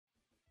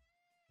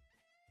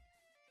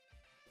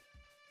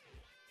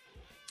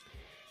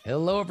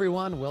Hello,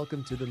 everyone.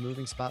 Welcome to the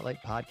Moving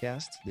Spotlight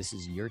podcast. This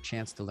is your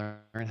chance to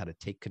learn how to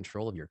take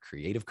control of your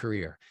creative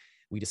career.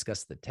 We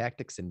discuss the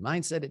tactics and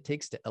mindset it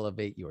takes to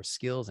elevate your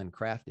skills and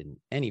craft in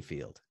any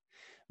field.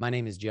 My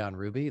name is John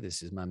Ruby.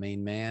 This is my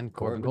main man,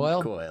 Corbin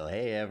Coyle.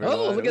 Hey, everyone.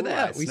 Oh, look at Ooh,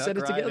 that. We said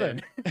it together.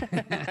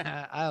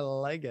 I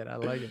like it. I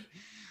like it.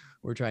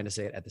 We're trying to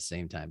say it at the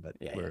same time, but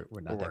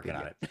we're not that working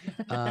good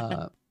on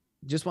yet. it.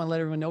 Just want to let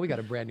everyone know we got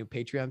a brand new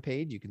Patreon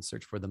page. You can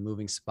search for the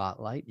Moving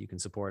Spotlight. You can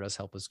support us,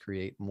 help us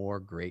create more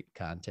great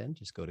content.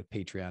 Just go to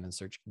Patreon and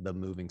search the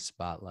Moving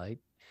Spotlight.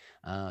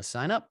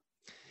 Sign up.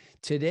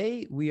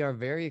 Today, we are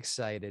very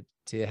excited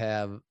to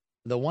have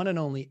the one and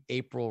only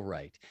April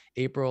Wright.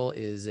 April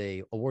is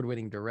an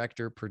award-winning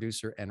director,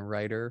 producer, and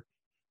writer.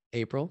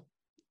 April,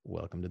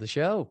 welcome to the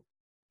show.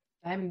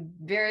 I'm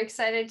very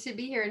excited to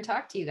be here and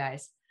talk to you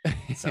guys.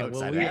 So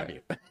excited to have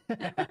you.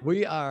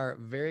 We are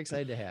very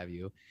excited to have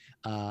you.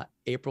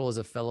 April is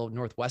a fellow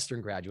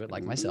Northwestern graduate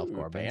like myself,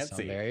 Corbin. Fancy.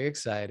 So I'm very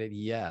excited.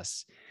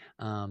 Yes.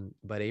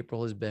 But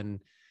April has been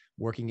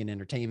working in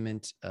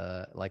entertainment,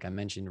 like I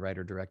mentioned,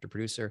 writer, director,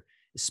 producer,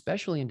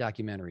 especially in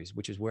documentaries,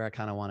 which is where I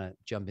kind of want to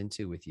jump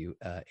into with you,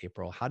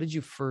 April. How did you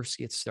first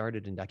get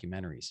started in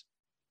documentaries?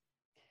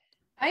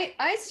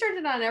 I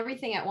started on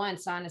everything at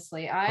once,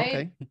 honestly.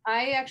 I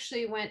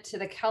actually went to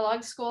the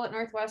Kellogg School at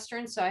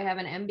Northwestern, so I have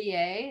an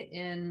MBA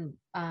in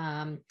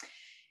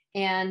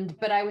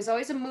but I was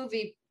always a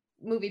movie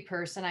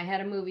person. I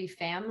had a movie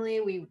family.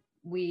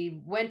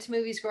 We went to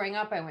movies growing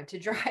up. I went to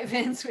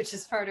drive-ins, which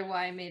is part of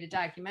why I made a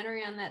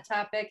documentary on that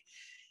topic.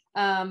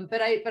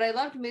 But I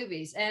loved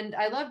movies, and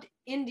I loved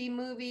indie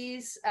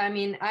movies. I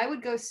mean, I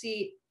would go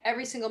see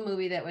every single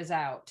movie that was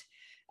out.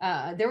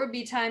 There would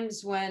be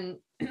times when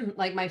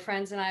like my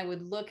friends and I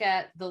would look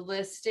at the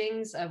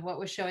listings of what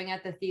was showing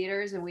at the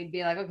theaters, and we'd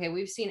be like, okay,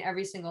 we've seen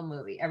every single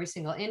movie, every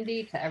single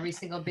indie to every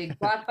single big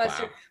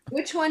blockbuster. Wow.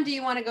 Which one do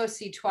you want to go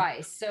see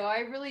twice? So I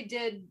really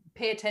did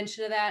pay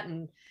attention to that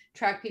and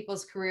track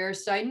people's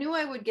careers. So I knew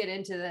I would get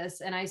into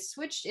this, and I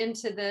switched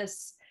into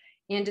this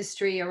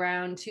industry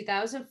around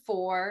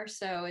 2004.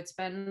 So it's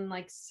been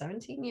like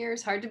 17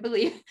 years, hard to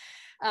believe.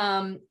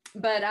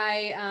 But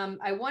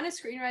I won a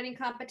screenwriting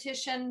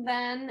competition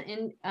then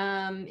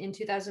in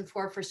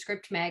 2004 for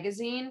Script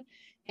magazine.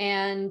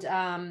 And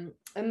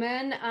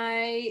then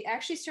I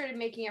actually started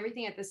making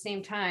everything at the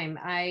same time.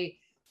 I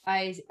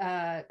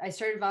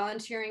started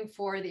volunteering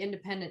for the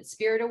Independent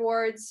Spirit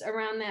Awards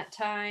around that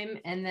time.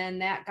 And then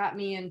that got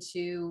me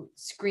into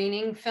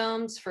screening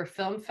films for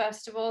film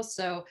festivals.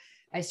 So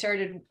I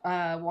started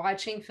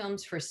watching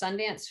films for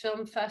Sundance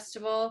Film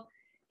Festival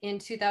in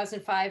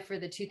 2005 for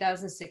the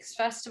 2006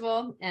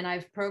 festival, and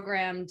I've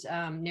programmed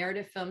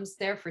narrative films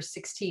there for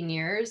 16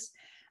 years.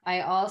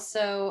 I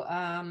also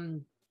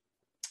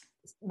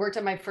worked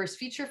on my first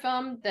feature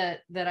film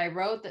that I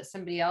wrote that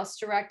somebody else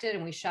directed,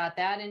 and we shot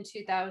that in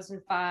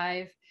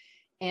 2005.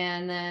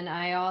 And then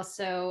I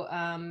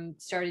also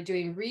started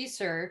doing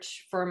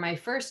research for my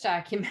first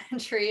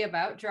documentary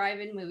about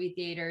drive-in movie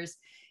theaters.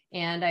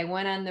 And I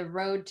went on the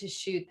road to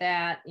shoot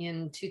that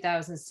in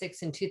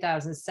 2006 and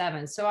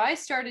 2007. So I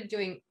started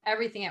doing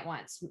everything at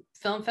once: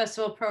 film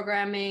festival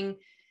programming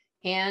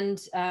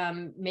and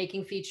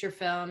making feature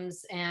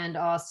films, and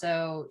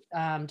also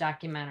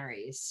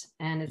documentaries.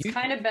 And it's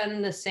kind of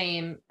been the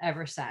same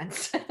ever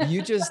since.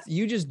 you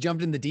just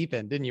jumped in the deep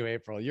end, didn't you,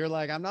 April? You're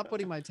like, I'm not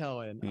putting my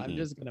toe in. I'm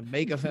just going to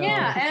make a film.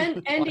 Yeah.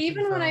 And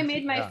even when I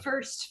made my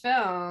first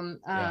film,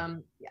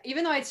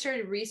 even though I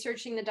started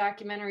researching the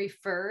documentary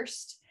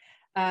first,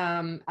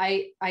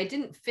 I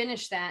didn't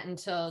finish that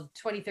until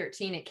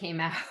 2013. It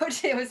came out.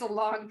 It was a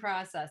long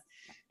process.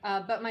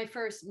 But my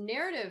first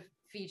narrative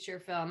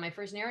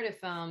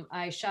film,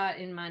 I shot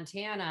in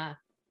Montana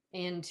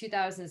in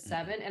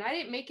 2007. And I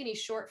didn't make any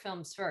short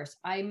films first.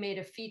 I made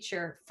a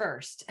feature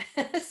first.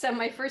 So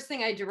my first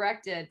thing I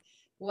directed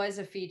was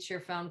a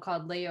feature film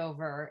called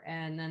Layover.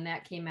 And then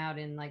that came out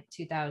in like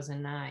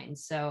 2009.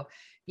 So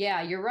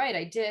yeah, you're right.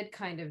 I did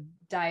kind of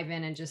dive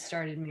in and just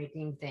started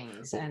making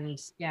things. And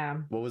yeah.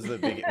 What was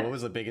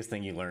the biggest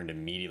thing you learned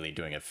immediately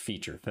doing a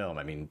feature film?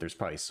 I mean, there's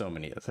probably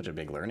such a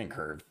big learning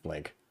curve.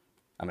 Like,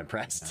 I'm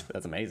impressed.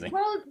 That's amazing.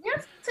 Well,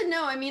 yes to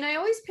no. I mean, I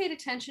always paid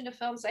attention to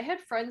films. I had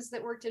friends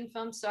that worked in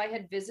films, so I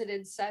had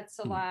visited sets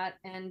a lot.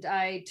 And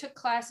I took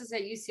classes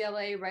at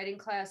UCLA, writing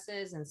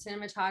classes and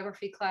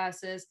cinematography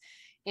classes.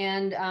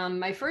 And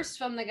my first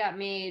film that got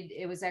made,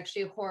 it was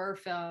actually a horror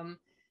film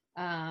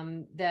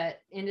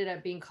that ended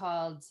up being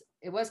called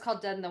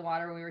Dead in the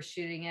Water when we were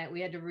shooting it.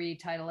 We had to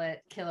retitle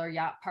it Killer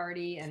Yacht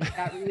Party, and it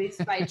got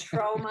released by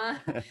Troma.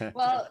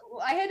 Well,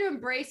 I had to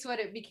embrace what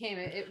it became.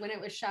 When it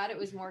was shot, it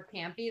was more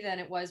campy than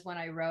it was when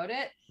I wrote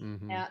it.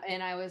 Mm-hmm.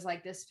 And I was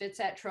like, this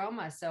fits at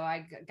Troma. So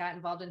I got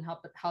involved and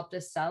helped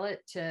us sell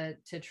it to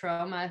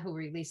Troma, who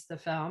released the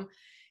film.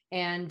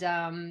 And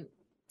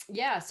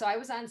so I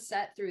was on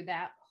set through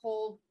that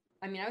whole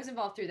I mean, I was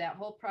involved through that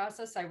whole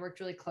process. I worked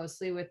really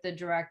closely with the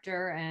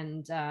director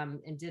and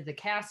did the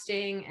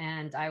casting,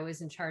 and I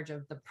was in charge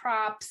of the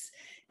props.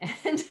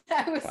 And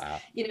I was,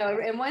 Wow. you know,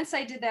 and once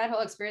I did that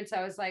whole experience,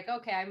 I was like,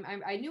 okay,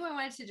 I knew I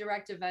wanted to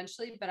direct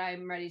eventually, but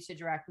I'm ready to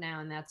direct now.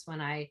 And that's when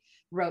I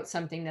wrote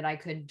something that I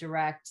could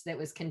direct that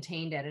was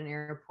contained at an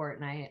airport,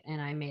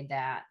 and I made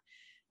that.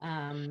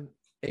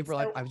 April,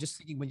 So, I was just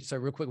thinking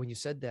sorry, real quick, when you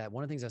said that,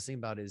 one of the things I was thinking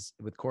about is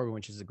with Corbin,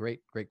 which is a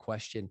great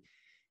question.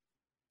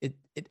 And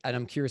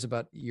I'm curious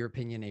about your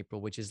opinion,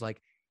 April, which is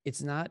like,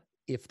 it's not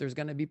if there's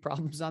going to be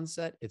problems on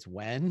set, it's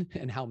when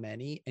and how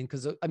many. And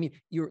because I mean,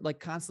 you're like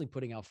constantly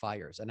putting out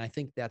fires. And I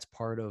think that's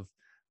part of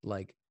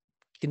like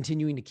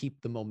continuing to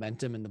keep the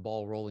momentum and the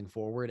ball rolling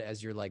forward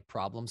as you're like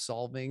problem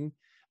solving.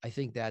 I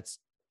think that's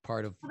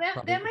part of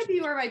that might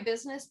be where my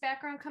business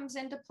background comes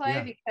into play,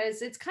 Yeah.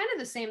 because it's kind of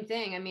the same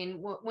thing. I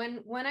mean,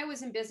 when I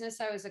was in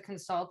business, I was a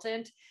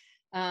consultant,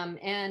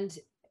 and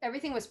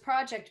everything was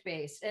project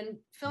based, and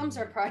films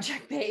are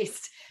project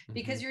based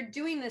because you're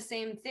doing the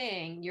same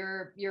thing.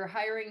 You're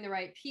hiring the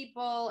right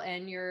people,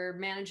 and you're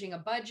managing a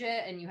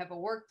budget, and you have a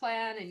work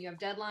plan, and you have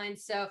deadlines.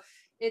 So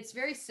it's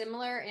very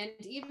similar. And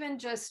even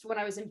just when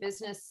I was in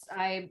business,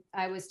 I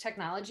was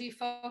technology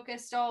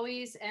focused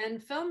always,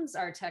 and films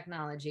are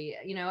technology.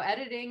 You know,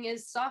 editing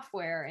is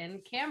software, and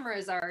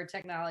cameras are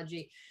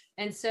technology.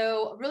 And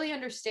so really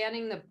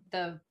understanding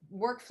the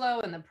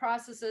workflow and the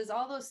processes,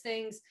 all those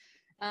things,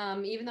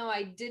 even though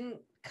I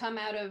didn't come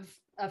out of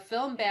a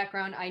film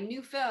background, I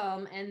knew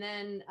film, and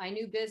then I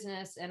knew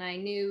business, and I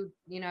knew,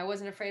 you know, I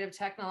wasn't afraid of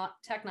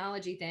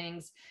technology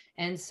things.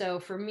 And so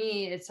for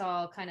me, it's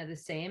all kind of the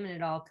same, and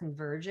it all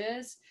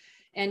converges.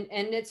 And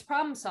it's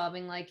problem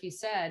solving, like you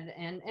said,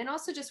 and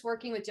also just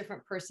working with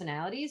different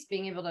personalities,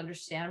 being able to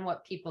understand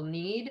what people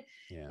need,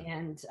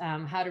 and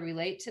how to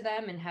relate to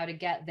them, and how to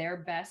get their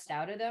best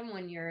out of them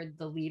when you're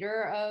the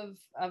leader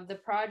of the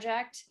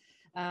project.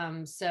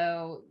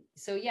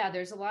 So yeah,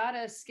 there's a lot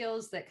of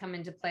skills that come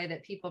into play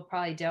that people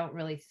probably don't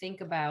really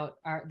think about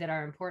that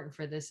are important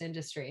for this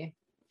industry.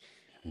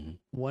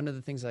 One of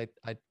the things I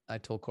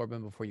told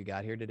Corbin before you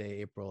got here today,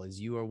 April, is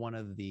you are one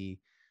of the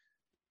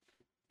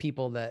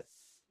people that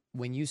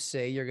when you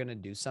say you're going to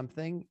do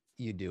something,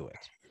 you do it.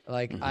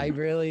 Like, I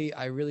really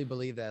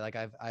believe that. Like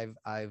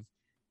I've,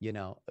 you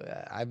know,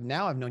 I've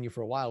known you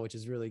for a while, which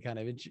is really kind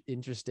of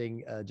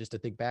interesting, just to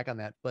think back on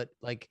that. But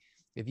like,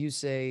 if you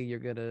say you're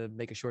going to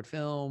make a short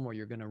film, or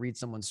you're going to read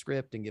someone's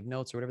script and give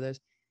notes or whatever that is,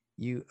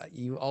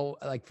 you all,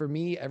 like, for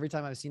me, every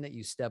time I've seen that,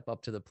 you step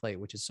up to the plate,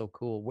 which is so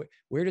cool.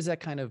 Where does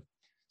that kind of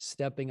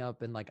stepping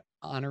up and like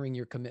honoring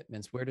your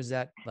commitments, where does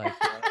that like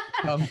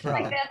come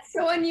from? Like, that's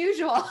so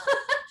unusual.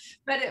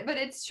 but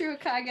it's true.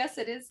 I guess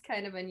it is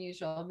kind of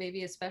unusual,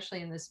 maybe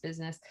especially in this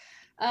business.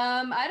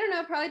 I don't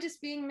know, probably just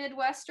being a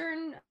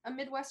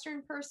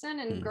Midwestern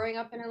person, and growing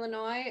up in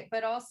Illinois,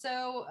 but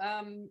also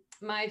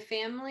my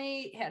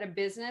family had a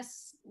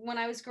business when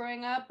I was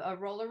growing up, a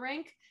roller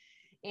rink.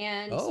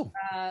 And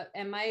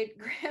my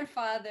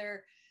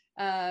grandfather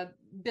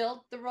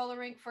built the roller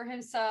rink for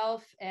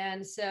himself.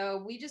 And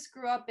so we just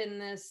grew up in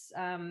this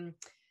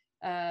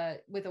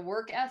with a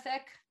work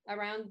ethic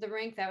around the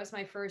rink. That was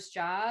my first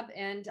job.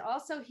 And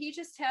also, he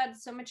just had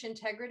so much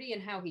integrity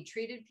in how he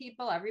treated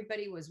people.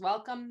 Everybody was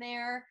welcome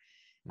there.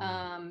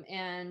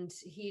 And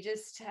he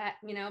just,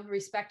 you know,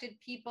 respected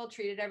people,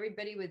 treated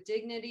everybody with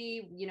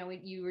dignity. You know,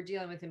 you were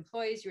dealing with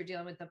employees, you were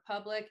dealing with the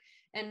public.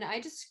 And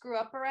I just grew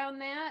up around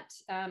that,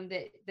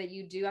 that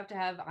you do have to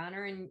have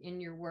honor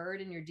in your word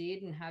and your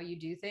deed and how you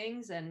do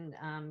things. And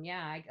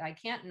I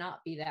can't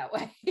not be that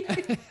way.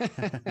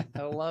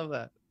 I love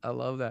that. I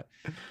love that.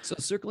 So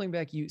circling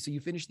back, you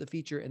finished the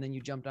feature, and then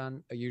you jumped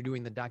on, you're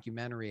doing the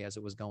documentary as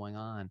it was going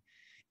on.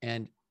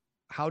 And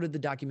how did the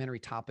documentary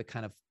topic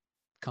kind of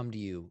come to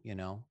you, you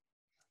know?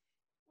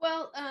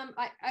 Well,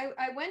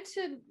 I went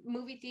to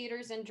movie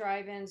theaters and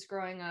drive-ins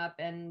growing up,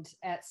 and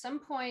at some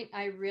point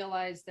I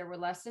realized there were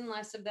less and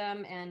less of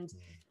them. And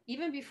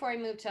even before I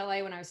moved to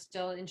LA, when I was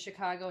still in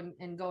Chicago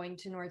and going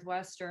to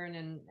Northwestern,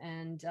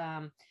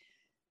 and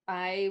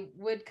I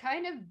would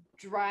kind of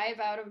drive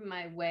out of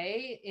my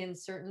way in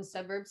certain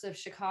suburbs of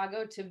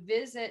Chicago to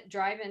visit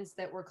drive-ins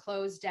that were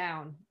closed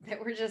down, that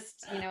were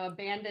just, you know,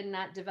 abandoned,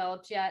 not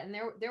developed yet. And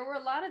there were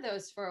a lot of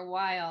those for a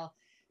while.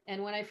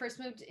 And when I first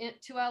moved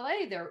to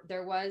LA,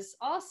 there was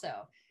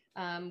also,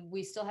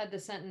 we still had the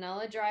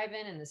Centinela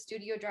drive-in and the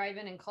Studio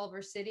drive-in in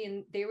Culver City,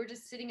 and they were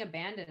just sitting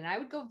abandoned. And I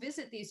would go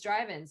visit these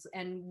drive-ins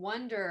and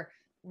wonder,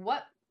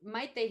 what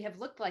might they have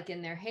looked like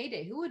in their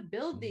heyday? Who would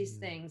build these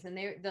things? And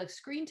the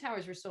screen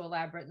towers were so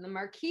elaborate, and the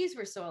marquees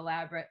were so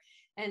elaborate,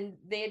 and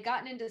they had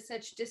gotten into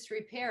such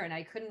disrepair. And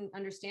I couldn't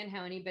understand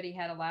how anybody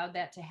had allowed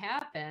that to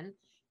happen,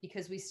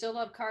 because we still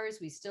love cars,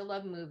 we still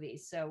love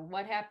movies. So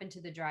what happened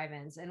to the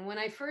drive-ins? And when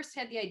I first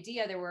had the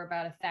idea, there were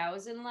about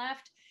 1,000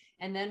 left.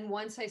 And then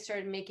once I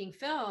started making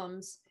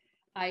films,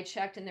 I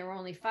checked and there were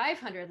only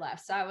 500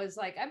 left. So I was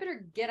like, I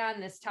better get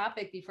on this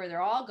topic before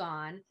they're all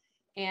gone.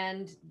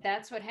 And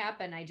that's what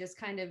happened. I just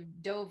kind of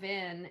dove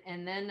in,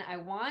 and then I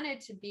wanted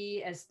to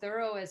be as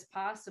thorough as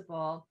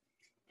possible.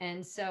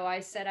 And so I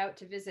set out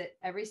to visit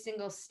every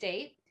single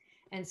state.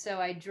 And so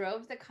I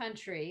drove the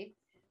country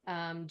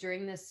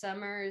during the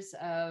summers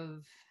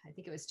of, I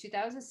think it was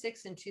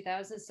 2006 and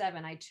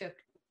 2007. I took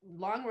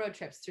long road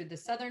trips through the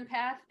Southern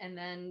Path, and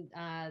then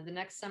the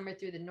next summer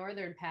through the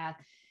Northern Path.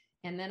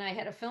 And then I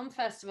had a film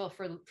festival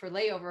for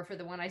layover for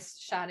the one I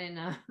shot in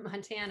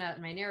Montana,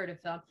 my narrative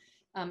film,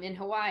 in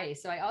Hawaii.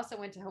 So I also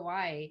went to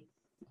Hawaii,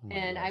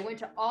 and I went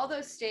to all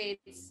those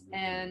states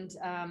and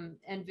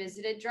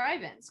visited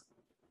drive-ins,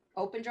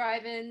 open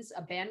drive-ins,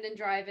 abandoned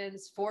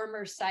drive-ins,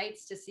 former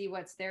sites to see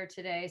what's there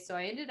today. So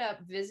I ended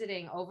up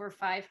visiting over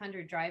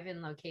 500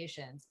 drive-in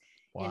locations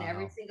in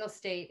every single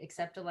state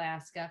except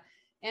Alaska.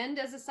 And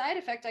as a side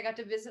effect, I got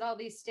to visit all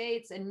these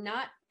states and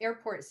not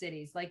airport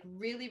cities, like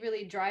really,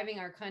 really driving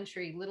our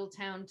country, little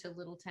town to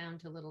little town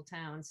to little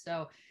town.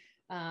 So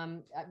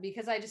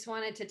because I just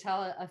wanted to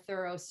tell a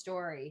thorough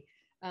story.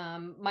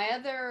 My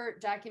other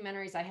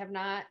documentaries, I have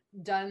not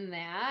done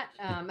that.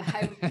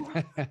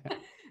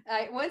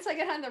 Once I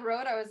got on the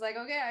road, I was like,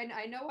 okay,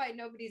 I know why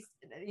nobody's,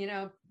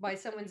 why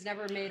someone's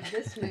never made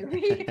this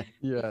movie.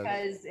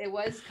 Because it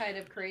was kind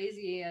of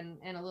crazy and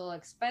a little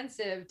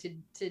expensive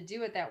to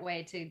do it that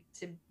way,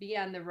 to be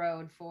on the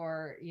road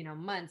for,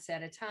 months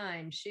at a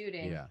time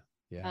shooting.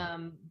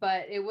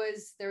 But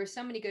there were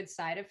so many good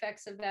side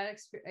effects of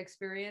that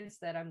experience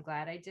that I'm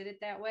glad I did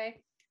it that way.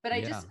 But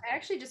I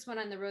actually just went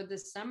on the road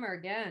this summer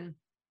again,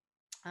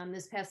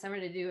 this past summer,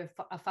 to do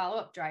a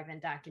follow-up drive-in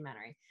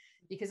documentary,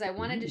 because I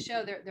wanted to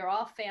show they're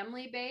all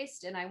family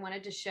based, and I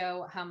wanted to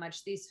show how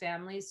much these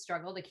families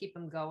struggle to keep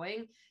them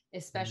going,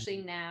 especially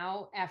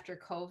now after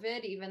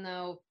COVID, even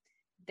though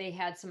they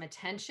had some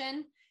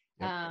attention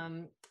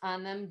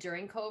on them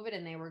during COVID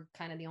and they were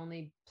kind of the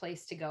only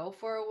place to go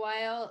for a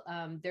while.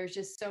 There's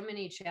just so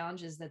many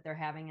challenges that they're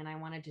having, and I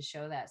wanted to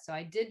show that. So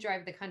I did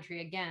drive the country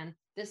again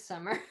this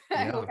summer.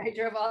 I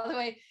drove all the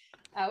way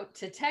out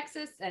to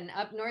Texas and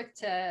up north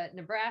to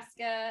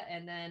Nebraska,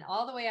 and then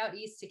all the way out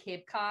east to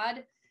Cape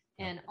Cod,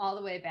 and all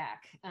the way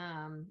back.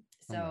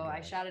 So I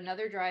shot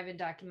another drive-in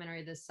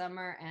documentary this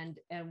summer. And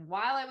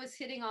while I was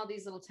hitting all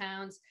these little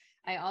towns,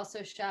 I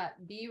also shot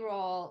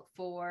B-roll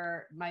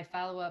for my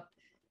follow-up.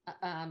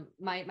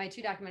 My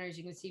two documentaries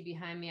you can see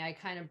behind me, I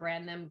kind of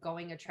brand them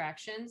going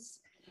attractions.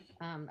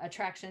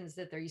 Attractions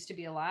that there used to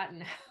be a lot, and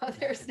now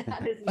there's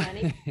not as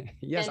many.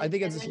 I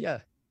think it's,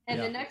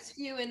 And the next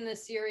few in the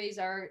series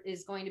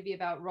is going to be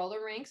about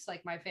roller rinks,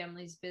 like my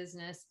family's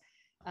business,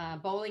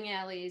 bowling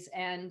alleys,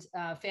 and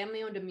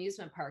family-owned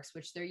amusement parks,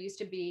 which there used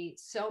to be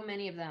so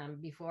many of them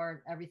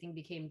before everything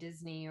became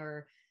Disney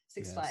or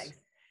Six Flags.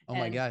 Oh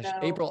my gosh, so,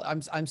 April,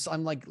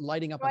 I'm like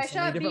lighting up on so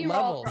many different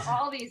levels. For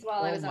all these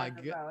while I was on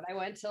the road. I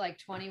went to like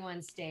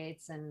 21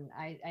 states, and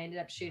I ended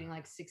up shooting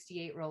like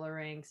 68 roller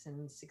rinks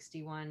and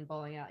 61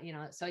 bowling alley.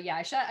 So yeah,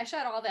 I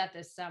shot all that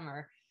this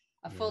summer,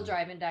 a full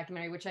drive-in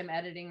documentary, which I'm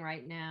editing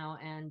right now,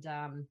 and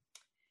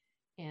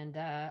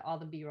all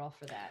the B-roll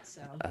for that.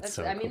 So that's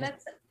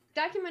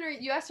documentary.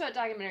 You asked about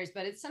documentaries,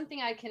 but it's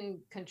something I can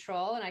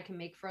control and I can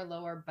make for a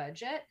lower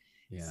budget.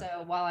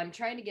 So while I'm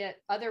trying to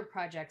get other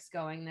projects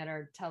going that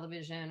are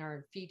television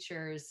or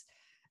features,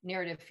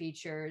 narrative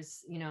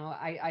features,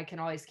 I can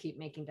always keep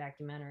making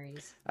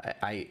documentaries.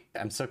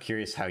 I'm so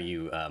curious how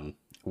you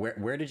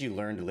where did you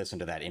learn to listen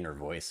to that inner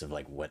voice of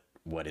like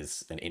what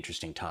is an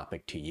interesting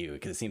topic to you?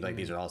 Because it seems like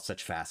these are all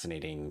such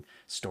fascinating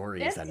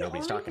stories that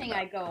nobody's talking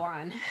about. That's the only thing I go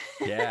on.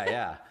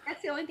 Yeah.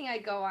 That's the only thing I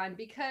go on,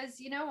 because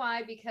you know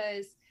why?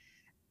 Because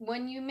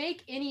when you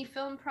make any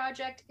film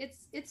project,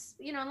 it's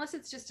unless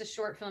it's just a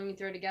short film you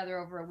throw together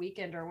over a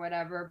weekend or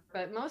whatever,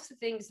 but most of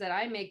the things that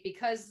I make,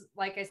 because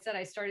like I said,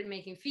 I started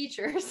making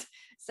features.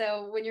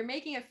 So when you're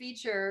making a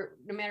feature,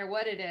 no matter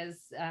what it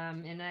is,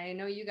 and I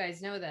know you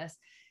guys know this,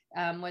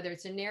 whether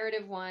it's a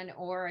narrative one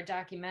or a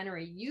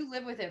documentary, you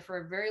live with it for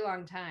a very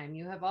long time.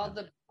 You have all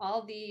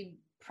the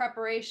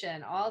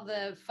preparation, all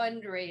the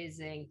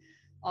fundraising,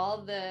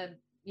 all the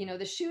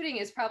the shooting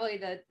is probably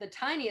the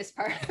tiniest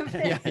part of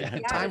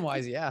it.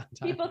 Time-wise,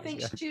 people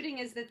think shooting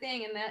is the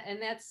thing,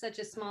 and that's such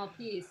a small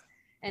piece.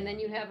 And then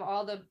you have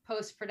all the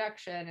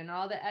post-production and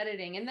all the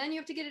editing, and then you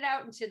have to get it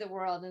out into the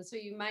world. And so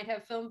you might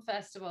have film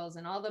festivals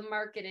and all the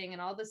marketing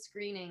and all the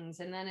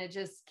screenings, and then it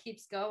just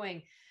keeps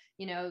going.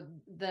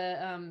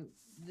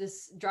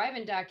 This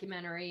drive-in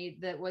documentary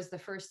that was the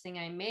first thing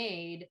I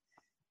made.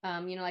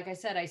 Like I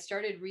said, I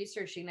started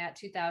researching that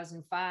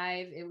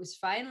 2005. It was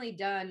finally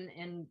done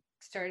and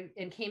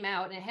came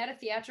out, and it had a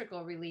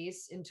theatrical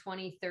release in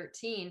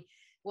 2013.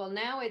 Well,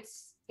 now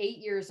it's 8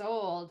 years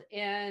old,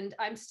 and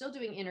I'm still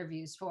doing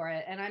interviews for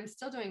it, and I'm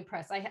still doing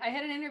press. I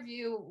had an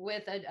interview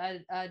with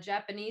a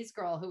Japanese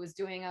girl who was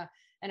doing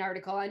an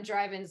article on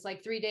drive-ins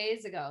like 3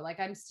 days ago. Like,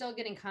 I'm still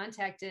getting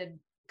contacted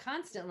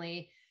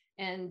constantly,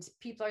 and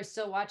people are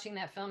still watching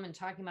that film and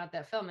talking about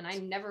that film. And I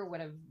never would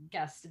have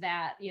guessed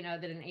that,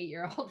 that an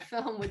 8-year-old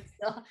film would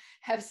still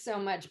have so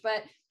much.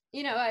 But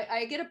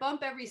I get a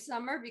bump every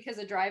summer because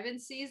of drive-in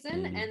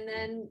season. And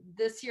then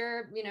this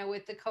year,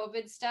 with the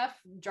COVID stuff,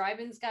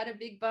 drive-ins got a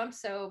big bump.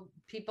 So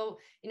people,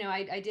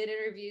 I did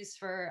interviews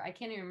for, I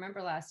can't even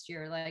remember last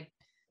year, like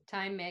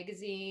Time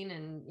magazine,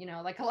 and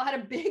like a lot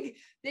of big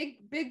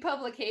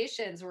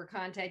publications were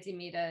contacting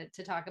me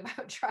to talk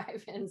about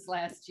drive-ins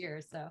last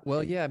year. So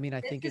Well, yeah, I mean,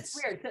 I think it's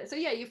it's weird. So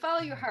yeah, you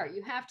follow your heart.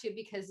 You have to,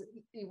 because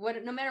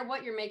no matter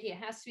what you're making, it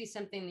has to be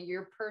something that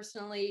you're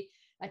personally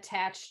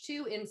attached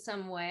to in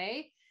some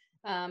way.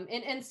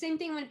 And same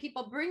thing when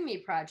people bring me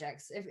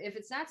projects. If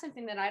it's not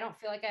something that I don't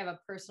feel like I have a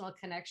personal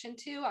connection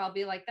to, I'll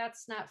be like,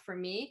 that's not for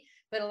me.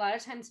 But a lot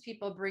of times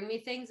people bring me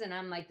things and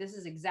I'm like, this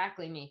is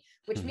exactly me,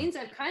 which means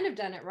I've kind of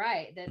done it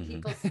right, that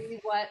people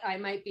see what I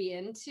might be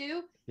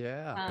into.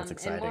 yeah, that's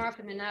exciting. And more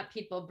often than not,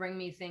 people bring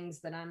me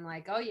things that I'm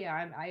like, oh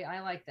yeah, I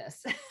like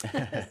this.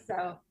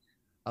 So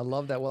I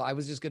love that. Well, I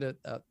was just going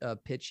to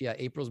pitch,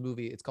 April's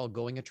movie. It's called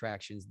Going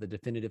Attractions, the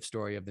definitive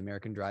story of the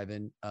American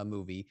drive-in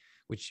movie,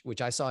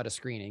 which I saw at a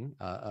screening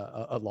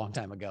a long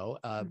time ago.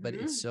 But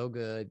it's so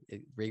good.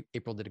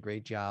 April did a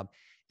great job.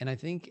 And I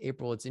think,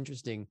 April, it's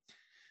interesting,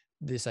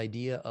 this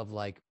idea of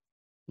like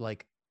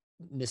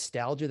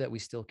nostalgia that we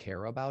still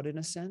care about in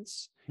a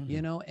sense,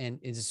 and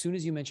as soon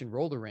as you mentioned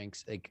roller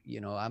rinks, like,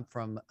 I'm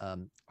from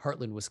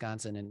Heartland,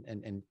 Wisconsin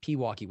and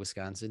Pewaukee,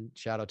 Wisconsin.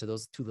 Shout out to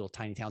those two little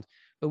tiny towns.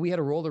 But we had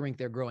a roller rink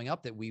there growing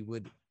up that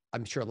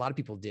I'm sure a lot of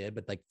people did,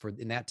 but like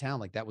in that town,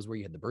 like that was where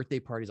you had the birthday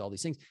parties, all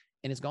these things,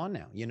 and it's gone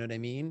now. You know what I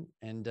mean?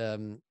 And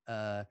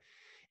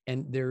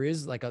there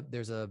is like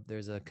there's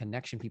a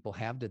connection people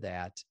have to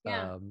that,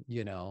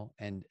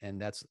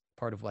 and that's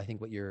part of, I think,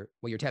 what you're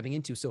tapping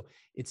into. So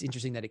it's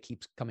interesting that it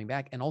keeps coming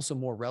back, and also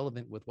more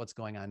relevant with what's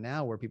going on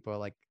now, where people are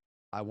like,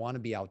 I want to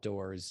be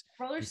outdoors.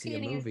 Roller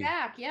skating is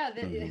back. Yeah.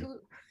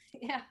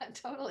 Yeah,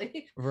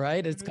 totally.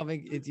 Right. It's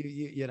coming.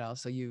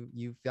 It's so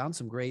you found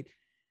some great,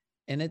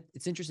 and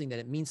it's interesting that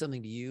it means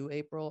something to you,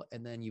 April,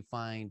 and then you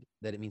find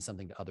that it means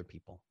something to other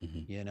people.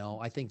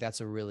 I think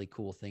that's a really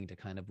cool thing to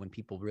kind of, when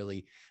people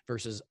really,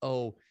 versus,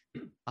 oh,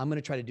 I'm going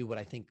to try to do what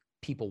I think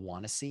people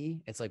want to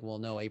see. It's like, well,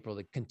 no, April,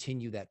 to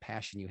continue that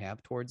passion you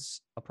have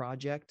towards a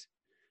project,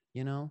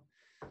 I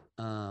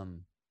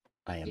am.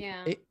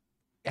 Yeah.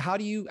 How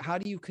do you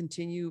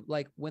continue,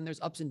 like when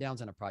there's ups and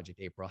downs on a project,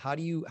 April? How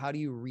do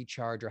you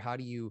recharge, or how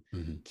do you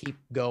keep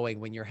going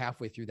when you're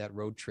halfway through that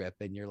road trip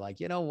and you're like,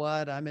 you know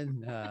what, I'm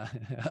in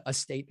a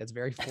state that's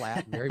very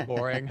flat, very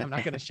boring. I'm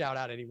not going to shout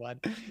out anyone.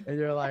 And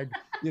you're like,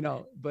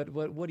 but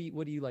what do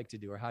you like to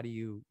do, or how do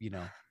you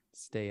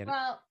stay in it?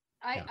 Well,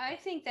 I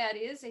think that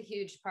is a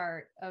huge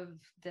part of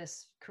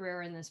this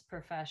career and this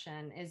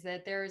profession, is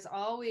that there's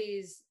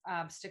always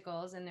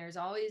obstacles and there's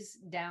always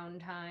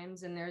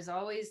downtimes and there's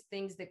always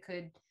things that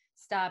could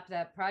stop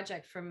that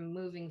project from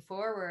moving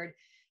forward.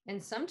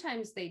 And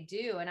sometimes they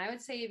do. And I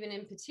would say, even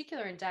in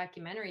particular in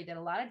documentary, that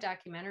a lot of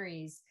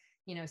documentaries,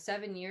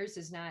 7 years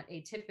is not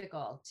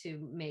atypical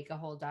to make a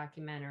whole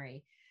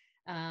documentary.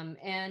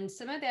 And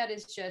some of that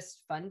is just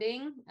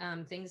funding.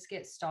 Things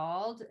get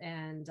stalled,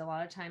 and a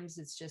lot of times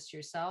it's just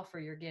yourself, or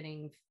you're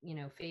getting,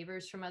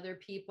 favors from other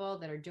people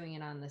that are doing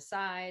it on the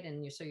side.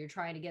 And so you're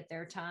trying to get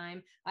their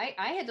time. I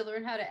had to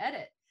learn how to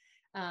edit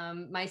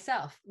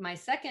myself. My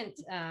second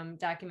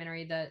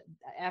documentary,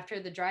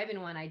 after the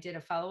drive-in one, I did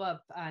a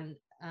follow-up on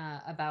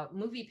about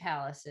movie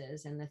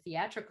palaces and the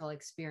theatrical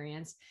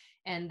experience.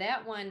 And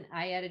that one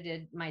I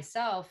edited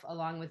myself,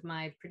 along with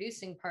my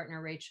producing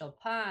partner, Rachel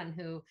Pon,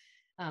 who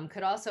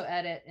could also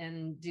edit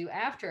and do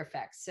After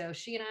Effects. So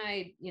she and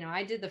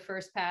I did the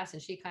first pass,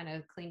 and she kind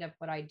of cleaned up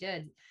what I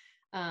did.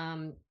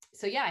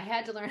 So yeah, I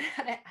had to learn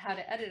how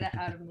to edit it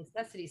out of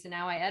necessity. So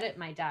now I edit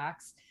my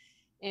docs.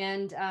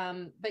 And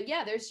but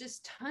yeah, there's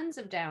just tons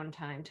of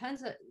downtime,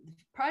 tons of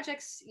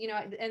projects,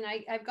 and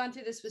I've gone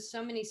through this with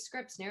so many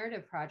scripts,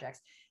 narrative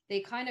projects. They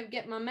kind of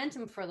get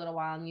momentum for a little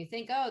while, and you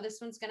think, oh, this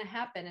one's going to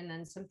happen, and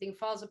then something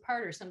falls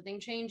apart or something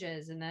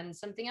changes, and then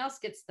something else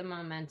gets the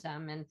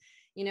momentum. And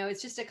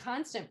it's just a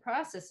constant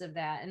process of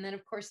that. And then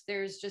of course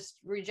there's just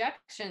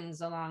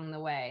rejections along the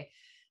way,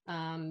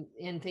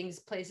 in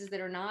places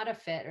that are not a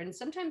fit. And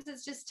sometimes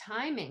it's just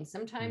timing.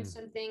 Sometimes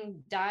something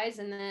dies,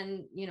 and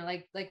then,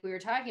 like we were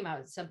talking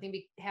about,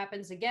 something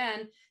happens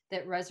again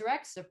that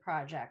resurrects a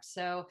project.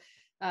 So,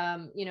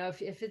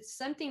 if it's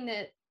something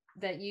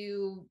that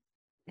you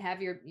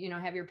have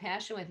your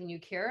passion with and you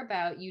care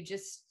about, you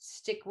just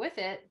stick with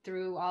it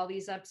through all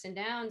these ups and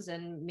downs,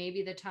 and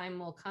maybe the time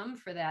will come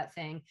for that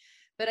thing.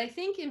 But I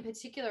think in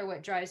particular,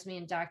 what drives me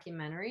in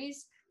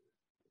documentaries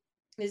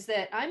is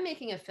that I'm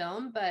making a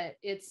film, but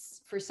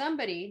it's for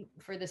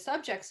the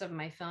subjects of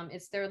my film,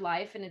 it's their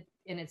life and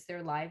it's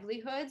their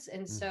livelihoods.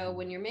 And so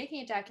when you're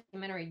making a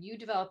documentary, you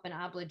develop an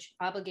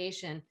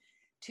obligation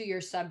to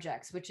your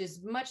subjects, which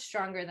is much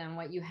stronger than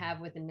what you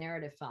have with a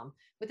narrative film.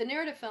 With a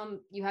narrative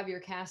film, you have your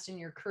cast and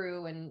your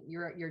crew and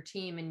your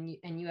team,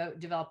 and you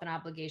develop an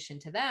obligation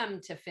to them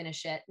to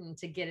finish it and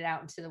to get it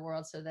out into the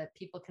world so that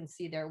people can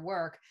see their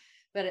work.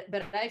 But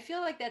I feel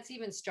like that's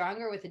even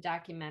stronger with a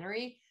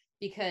documentary,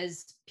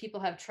 because people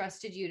have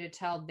trusted you to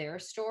tell their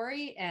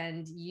story,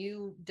 and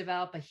you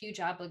develop a huge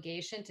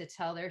obligation to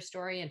tell their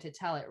story and to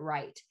tell it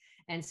right.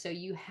 And so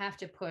you have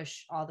to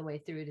push all the way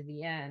through to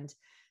the end,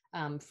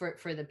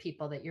 for the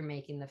people that you're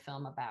making the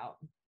film about.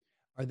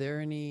 Are there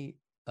any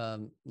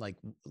like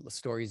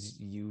stories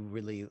you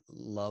really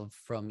love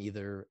from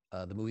either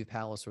the Movie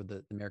Palace or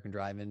the American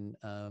Drive-In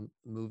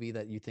movie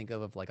that you think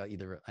of like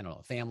either, I don't know,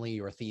 a family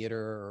or a theater,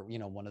 or, you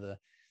know, one of the,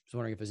 just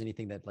wondering if there's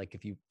anything that, like,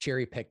 if you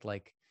cherry picked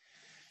like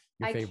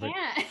your I favorite.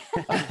 can't.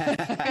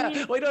 I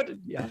mean, well,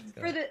 yeah.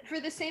 For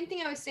the same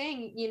thing I was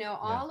saying, you know,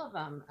 all of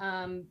them,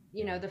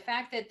 you know, the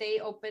fact that they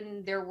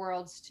open their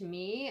worlds to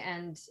me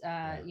and,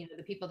 you know,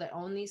 the people that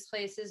own these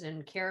places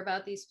and care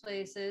about these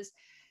places,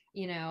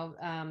 you know,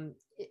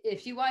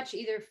 if you watch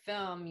either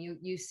film,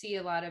 you see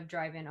a lot of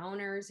drive-in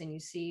owners, and you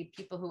see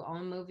people who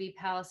own movie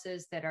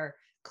palaces that are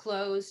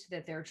closed,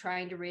 that they're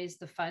trying to raise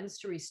the funds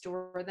to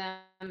restore them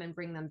and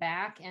bring them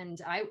back.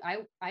 And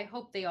I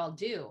hope they all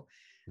do.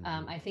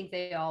 I think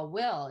they all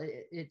will.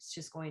 It's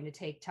just going to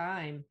take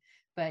time.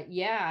 But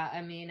yeah,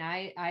 I mean,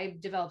 I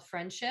developed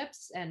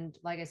friendships and,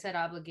 like I said,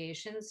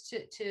 obligations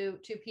to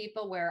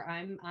people where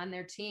I'm on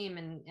their team,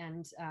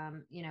 and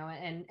you know,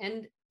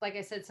 and like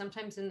I said,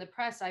 sometimes in the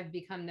press, I've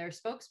become their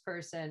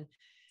spokesperson,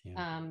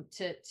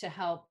 to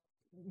help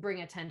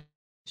bring attention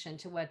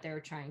to what they're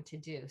trying to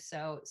do.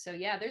 So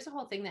yeah, there's a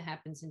whole thing that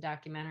happens in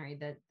documentary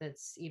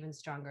that's even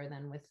stronger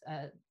than with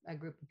a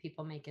group of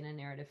people making a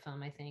narrative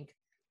film, I think.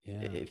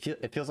 Yeah.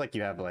 It feels like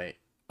you have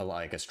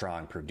like a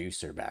strong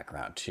producer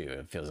background too.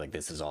 It feels like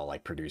this is all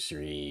like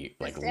producery,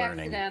 like Just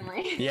learning.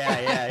 accidentally.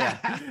 Yeah.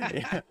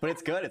 But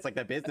it's good. It's like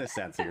the business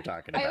sense that you're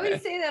talking about. I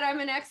always say that I'm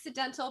an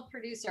accidental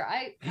producer.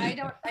 I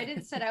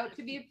didn't set out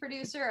to be a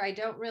producer. I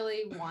don't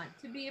really want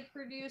to be a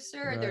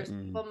producer. Right. There's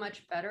people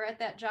much better at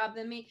that job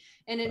than me.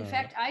 And in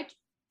fact,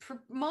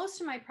 for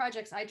most of my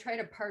projects, I try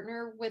to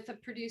partner with a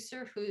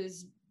producer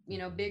who's, you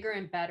know, bigger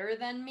and better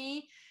than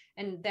me.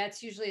 And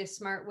that's usually a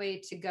smart way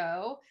to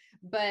go.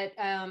 But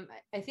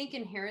I think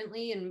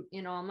inherently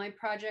in all my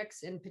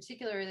projects, and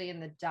particularly in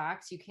the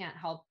docs, you can't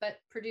help but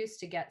produce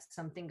to get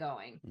something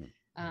going.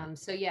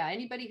 So yeah,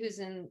 anybody who's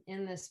in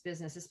this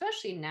business,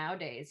 especially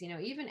nowadays, you know,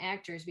 even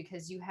actors,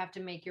 because you have to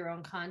make your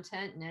own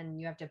content and then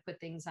you have to put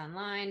things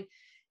online,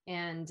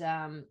 and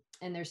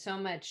there's so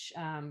much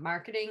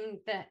marketing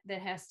that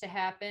has to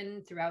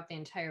happen throughout the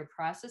entire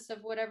process of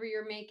whatever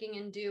you're making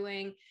and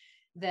doing,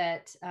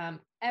 that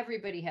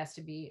everybody has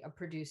to be a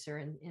producer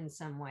in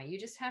some way. You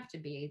just have to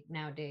be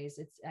nowadays.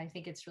 I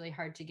think it's really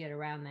hard to get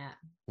around that.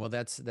 Well,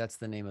 that's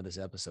the name of this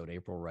episode,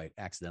 April Wright,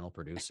 accidental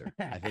producer.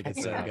 I think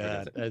it's so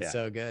good. It's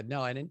so good.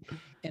 No, I didn't.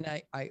 And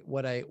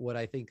what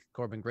I think,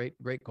 Corbin,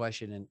 great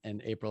question.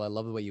 And April, I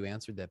love the way you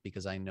answered that,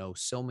 because I know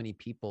so many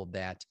people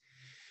that,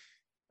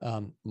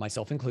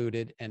 myself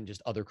included, and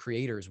just other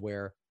creators,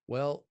 where,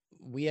 well,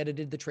 we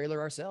edited the trailer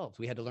ourselves.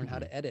 We had to learn how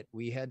to edit.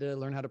 We had to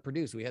learn how to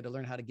produce. We had to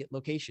learn how to get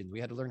locations. We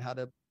had to learn how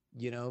to,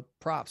 you know,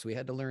 props. We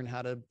had to learn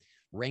how to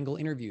wrangle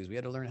interviews. We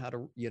had to learn how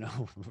to, you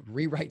know,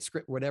 rewrite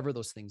script, whatever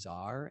those things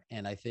are.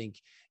 And I think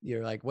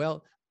you're like,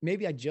 well,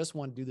 maybe I just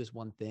want to do this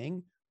one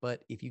thing.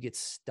 But if you get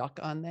stuck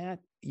on that,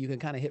 you can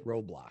kind of hit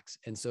roadblocks.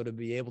 And so to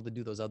be able to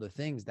do those other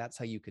things, that's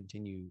how you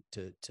continue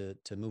to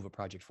move a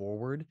project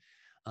forward.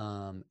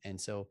 And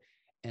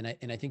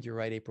I think you're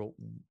right, April.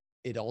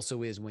 It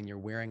also is when you're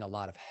wearing a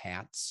lot of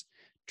hats,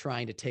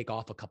 trying to take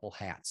off a couple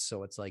hats.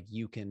 So it's like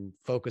you can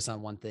focus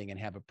on one thing and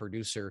have a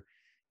producer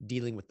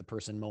dealing with the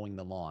person mowing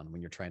the lawn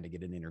when you're trying to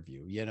get an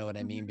interview. You know what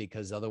I mean?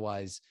 Because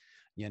otherwise,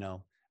 you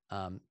know,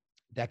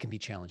 that can be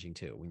challenging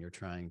too when you're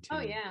trying to.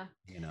 Oh yeah.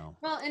 You know.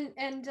 Well,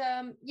 and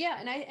yeah,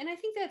 and I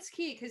think that's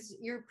key, because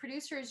your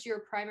producer is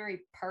your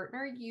primary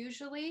partner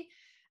usually.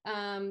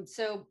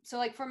 So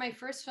like for my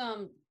first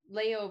film,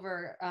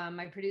 Layover,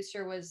 my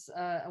producer was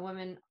a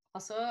woman,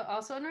 also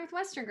a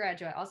Northwestern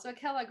graduate, also a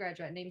Kellogg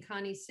graduate, named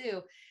Connie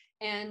Sue.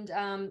 And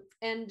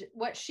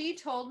what she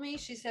told me,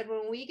 she said,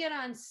 when we get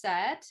on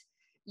set,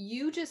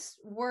 you just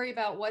worry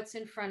about what's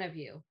in front of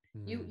you.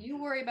 You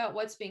worry about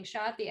what's being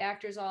shot, the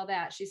actors, all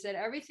that. She said,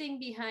 everything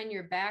behind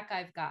your back,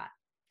 I've got.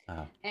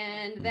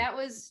 And that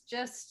was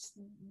just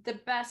the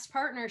best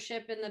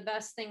partnership and the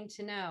best thing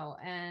to know.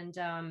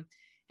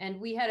 And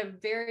we had a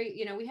very,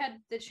 you know, we had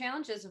the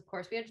challenges, of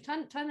course. We had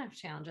a ton of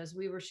challenges.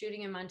 We were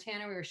shooting in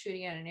Montana. We were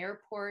shooting at an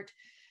airport.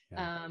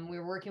 We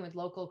were working with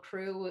local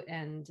crew,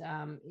 and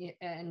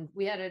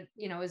we had it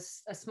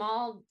was a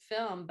small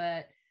film,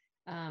 but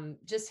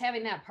just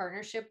having that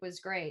partnership was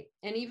great.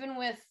 And even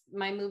with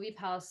my Movie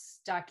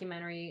Palace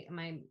documentary,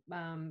 my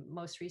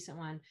most recent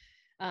one,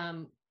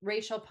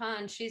 Rachel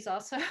Pond, she's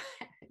also,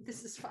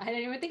 I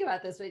didn't even think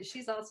about this, but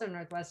she's also a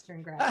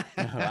Northwestern grad.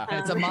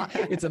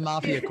 It's a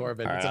mafia,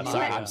 Corbin. Right,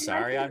 I'm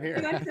sorry, I'm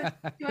here.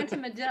 She went to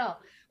Medill.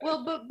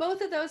 Well, but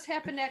both of those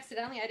happened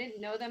accidentally. I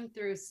didn't know them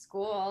through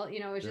school.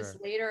 You know, it was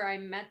just later I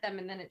met them,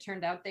 and then it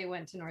turned out they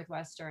went to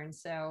Northwestern.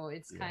 So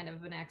it's kind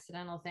of an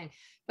accidental thing.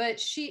 But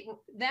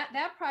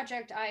that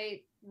project,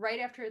 right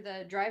after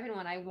the drive-in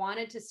one, I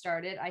wanted to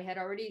start it. I had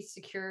already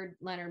secured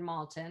Leonard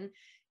Maltin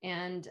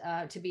and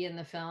to be in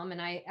the film.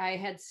 And I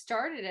had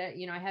started it,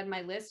 you know, I had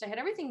my list, I had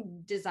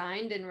everything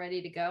designed and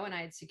ready to go. And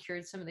I had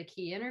secured some of the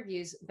key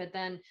interviews, but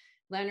then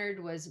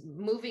Leonard was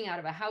moving out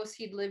of a house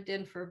he'd lived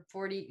in for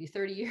 30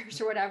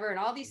 years or whatever. And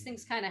all these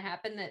things kind of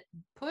happened that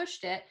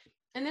pushed it.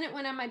 and then it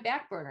went on my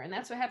back burner. And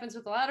that's what happens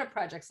with a lot of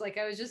projects. Like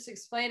I was just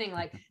explaining,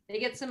 like they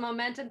get some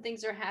momentum,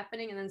 things are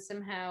happening, and then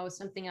somehow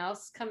something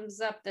else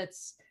comes up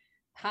that's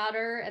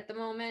hotter at the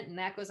moment, and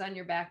that goes on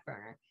your back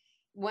burner.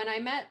 When I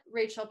met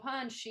Rachel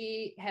Pond,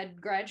 she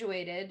had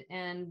graduated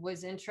and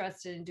was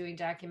interested in doing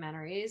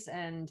documentaries,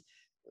 and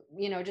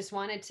just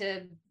wanted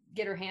to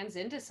get her hands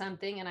into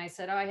something. And I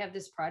said, oh, I have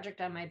this project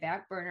on my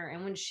back burner.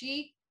 And when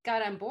she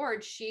got on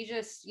board, she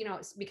just,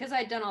 because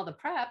I'd done all the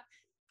prep,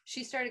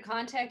 she started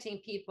contacting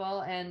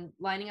people and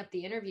lining up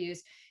the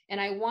interviews.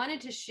 And I wanted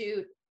to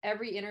shoot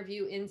every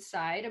interview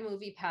inside a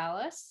movie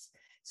palace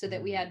so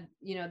that we had,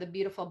 the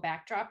beautiful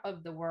backdrop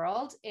of the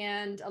world.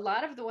 And a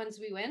lot of the ones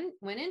we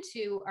went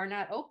into are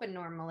not open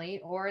normally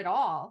or at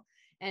all.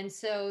 And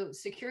so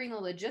securing the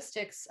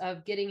logistics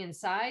of getting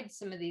inside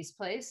some of these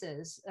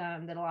places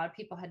that a lot of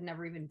people had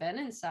never even been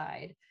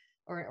inside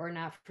or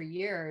not for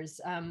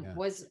years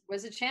was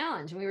a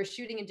challenge. And we were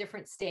shooting in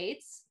different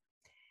states.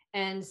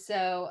 And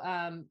so,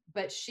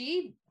 but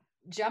she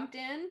jumped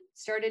in,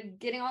 started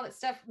getting all that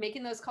stuff,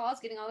 making those calls,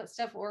 getting all that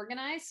stuff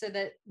organized so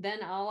that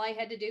then all I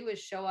had to do was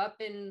show up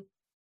in,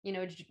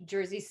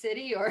 Jersey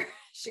City or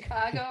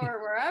Chicago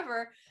or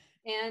wherever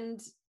and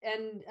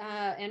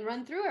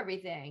run through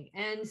everything.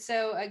 And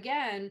so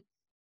again,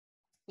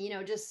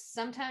 just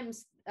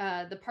sometimes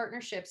the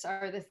partnerships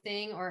are the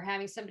thing, or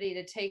having somebody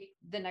to take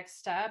the next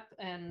step,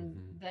 and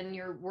then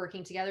you're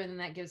working together, and then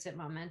that gives it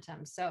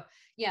momentum. So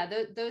yeah,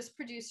 those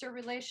producer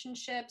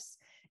relationships,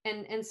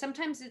 and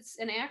sometimes it's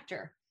an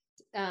actor.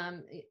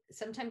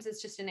 Sometimes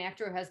it's just an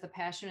actor who has the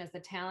passion, has the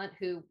talent,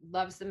 who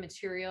loves the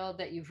material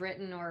that you've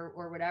written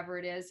or whatever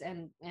it is,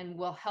 and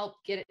will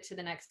help get it to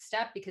the next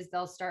step, because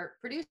they'll start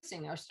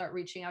producing, they'll start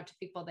reaching out to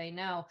people they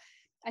know.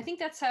 I think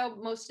that's how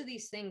most of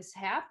these things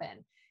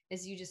happen,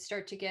 is you just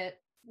start to get,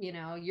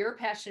 you're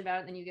passionate about it,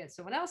 and then you get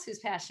someone else who's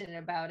passionate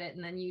about it,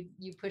 and then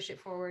you push it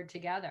forward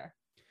together.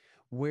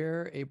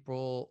 Where,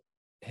 April,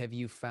 have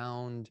you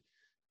found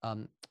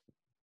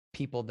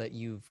people that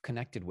you've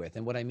connected with?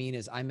 And what I mean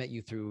is, I met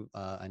you through,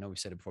 I know we've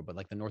said it before, but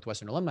like the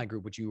Northwestern Alumni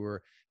Group, which you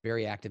were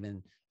very active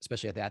in,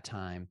 especially at that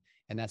time.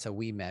 And that's how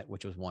we met,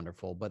 which was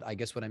wonderful. But I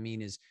guess what I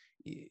mean is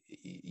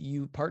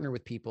you partner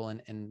with people.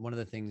 And one of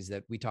the things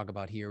that we talk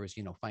about here is,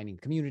 finding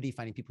community,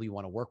 finding people you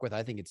want to work with.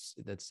 I think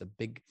that's a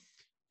big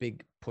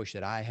push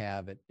that I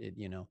have. It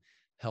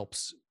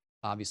helps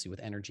obviously with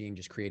energy and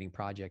just creating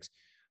projects.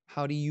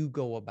 How do you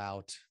go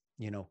about,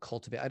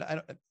 cultivate? I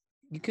don't,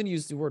 you can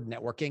use the word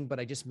networking, but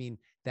I just mean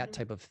that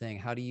type of thing.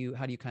 How do you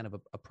kind of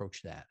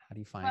approach that? How do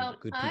you find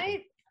good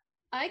people?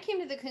 I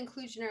came to the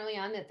conclusion early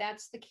on that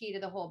that's the key to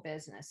the whole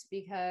business,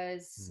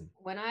 because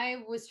when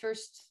I was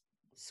first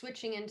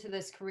switching into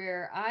this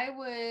career,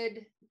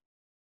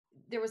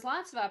 there was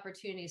lots of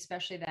opportunity,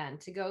 especially then,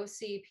 to go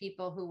see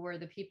people who were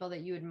the people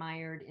that you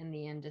admired in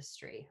the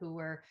industry, who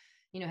were,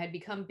 had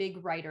become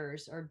big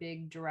writers or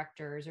big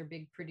directors or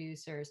big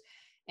producers.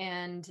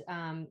 And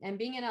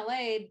being in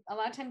LA, a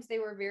lot of times they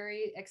were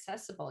very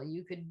accessible.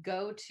 You could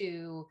go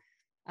to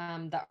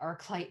the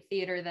ArcLight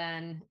Theater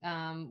then.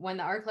 When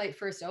the ArcLight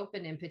first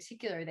opened in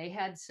particular, they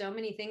had so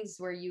many things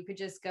where you could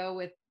just go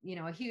with,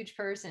 a huge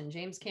person,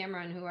 James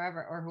Cameron,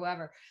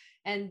 whoever,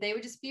 and they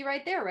would just be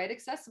right there, right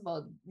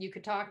accessible. You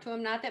could talk to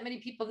them. Not that many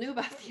people knew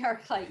about the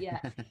ArcLight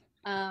yet.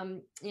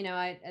 I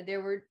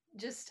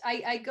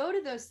go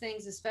to those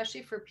things,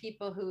 especially for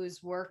people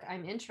whose work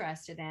I'm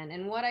interested in.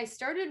 And what I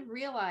started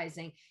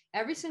realizing,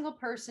 every single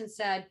person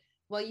said,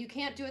 well, you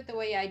can't do it the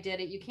way I did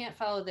it. You can't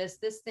follow this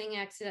thing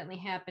accidentally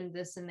happened,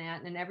 this and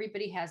that. And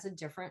everybody has a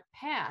different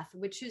path,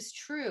 which is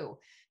true.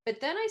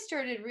 But then I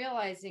started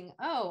realizing,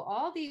 oh,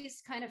 all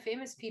these kind of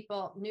famous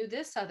people knew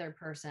this other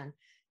person.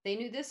 They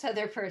knew this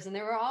other person.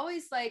 There were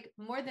always like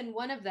more than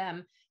one of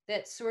them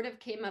that sort of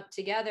came up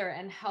together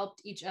and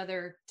helped each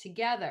other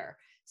together.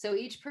 So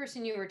each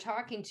person you were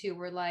talking to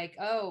were like,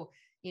 oh,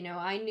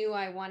 I knew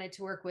I wanted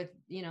to work with,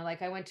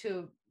 like I went to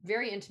a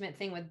very intimate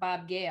thing with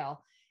Bob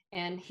Gale,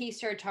 and he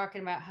started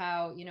talking about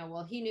how,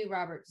 well, he knew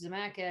Robert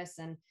Zemeckis,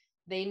 and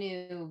they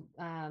knew,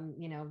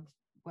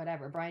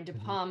 whatever, Brian De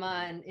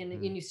Palma.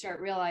 And you start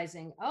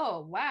realizing,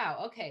 oh,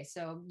 wow. Okay.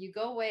 So you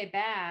go way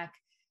back,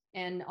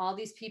 and all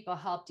these people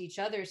helped each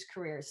other's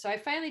careers. So I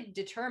finally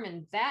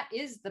determined that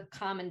is the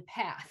common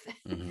path,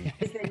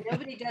 is that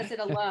nobody does it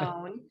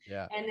alone,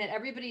 and that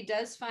everybody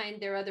does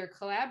find their other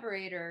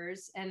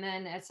collaborators. And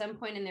then at some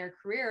point in their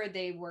career,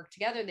 they work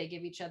together, they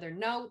give each other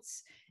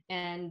notes.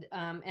 And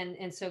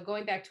so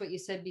going back to what you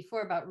said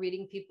before about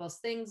reading people's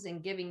things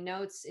and giving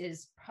notes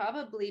is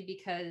probably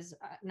because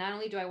not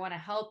only do I want to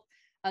help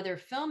other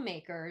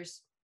filmmakers,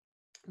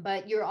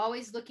 but you're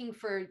always looking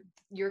for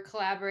your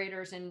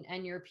collaborators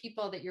and your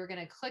people that you're going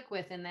to click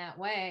with in that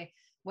way.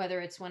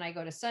 Whether it's when I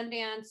go to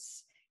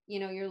Sundance,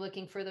 you're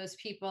looking for those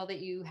people that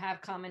you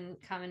have common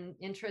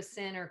interests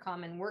in or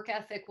common work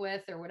ethic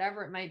with, or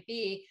whatever it might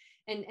be.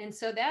 And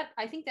so that,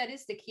 I think that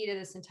is the key to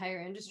this entire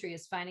industry,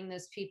 is finding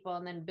those people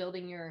and then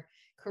building your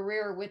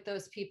career with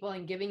those people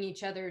and giving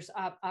each other's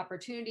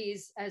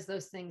opportunities as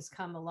those things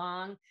come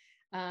along.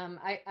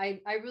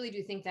 I really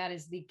do think that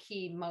is the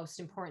key, most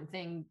important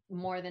thing,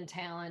 more than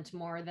talent,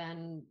 more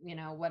than,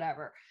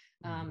 whatever.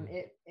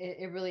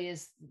 It really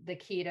is the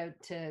key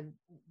to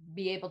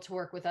be able to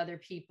work with other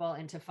people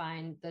and to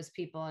find those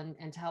people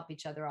and to help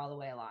each other all the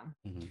way along.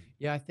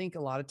 Yeah, I think a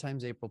lot of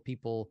times, April,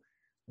 people,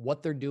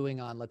 what they're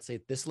doing on, let's say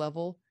at this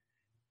level,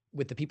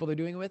 with the people they're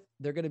doing it with,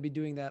 they're going to be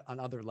doing that on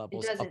other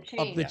levels. It doesn't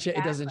change.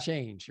 It doesn't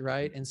change,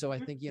 right? And so I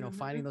think,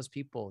 finding those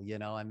people,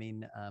 I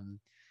mean,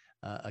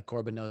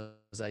 Corbin knows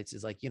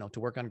is like, to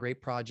work on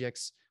great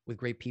projects with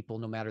great people,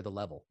 no matter the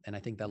level. And I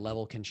think that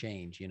level can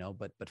change,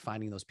 but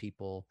finding those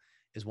people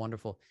is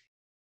wonderful.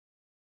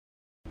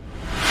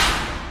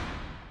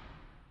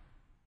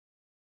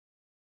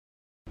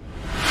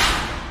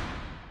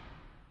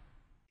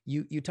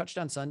 You touched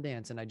on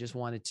Sundance, and I just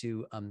wanted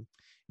to,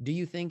 do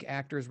you think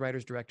actors,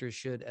 writers, directors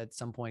should at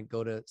some point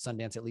go to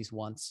Sundance at least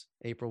once,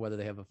 April, whether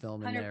they have a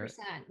film in there? 100%.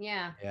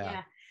 Yeah.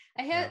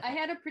 I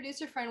had a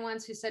producer friend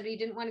once who said he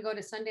didn't want to go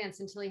to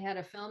Sundance until he had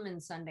a film in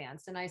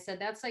Sundance. And I said,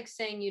 that's like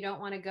saying you don't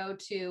want to go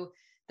to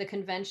the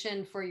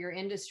convention for your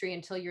industry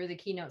until you're the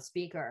keynote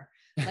speaker.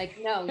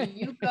 Like, no,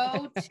 you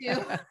go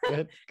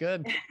to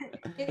good.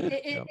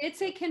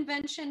 It's a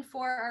convention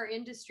for our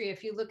industry.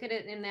 If you look at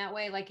it in that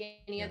way, like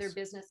any other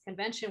business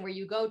convention, where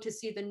you go to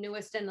see the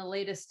newest and the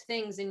latest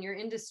things in your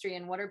industry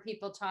and what are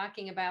people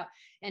talking about,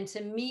 and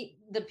to meet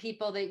the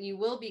people that you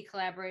will be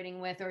collaborating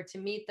with, or to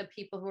meet the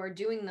people who are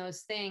doing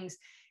those things,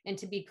 and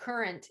to be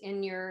current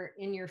in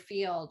your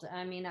field.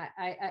 I mean,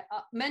 I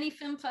many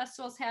film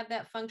festivals have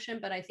that function,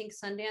 but I think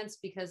Sundance,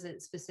 because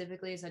it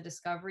specifically is a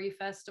discovery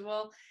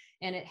festival,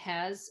 and it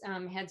has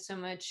had so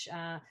much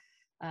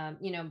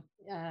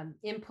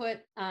input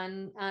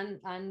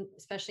on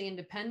especially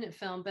independent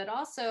film, but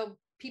also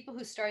people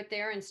who start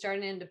there and start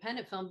an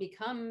independent film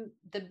become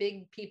the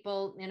big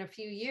people in a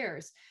few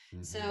years.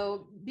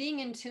 So being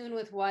in tune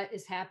with what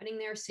is happening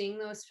there, seeing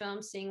those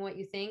films, seeing what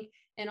you think,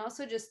 and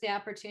also just the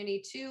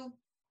opportunity to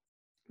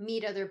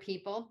meet other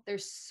people.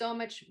 There's so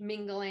much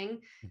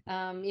mingling.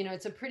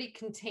 It's a pretty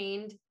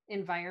contained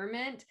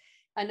environment.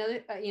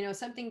 Another,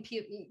 something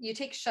you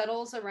take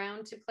shuttles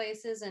around to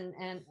places and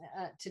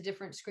to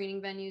different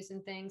screening venues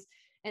and things.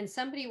 And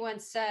somebody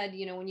once said,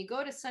 when you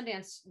go to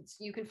Sundance,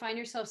 you can find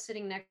yourself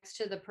sitting next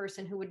to the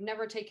person who would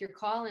never take your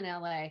call in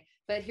LA,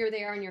 but here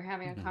they are and you're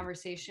having a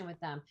conversation with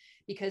them,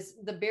 because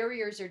the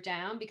barriers are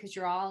down, because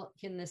you're all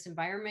in this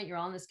environment, you're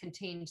all in this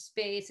contained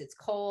space, it's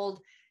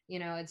cold.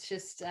 It's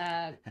just,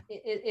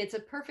 it's a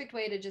perfect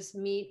way to just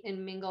meet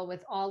and mingle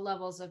with all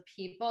levels of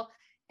people.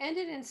 And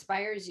it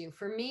inspires you.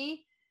 For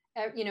me,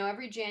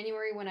 every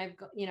January when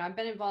I've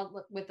been involved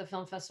with the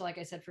film festival, like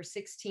I said, for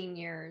 16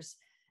 years.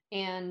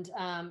 And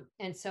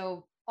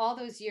so all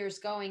those years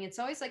going, it's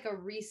always like a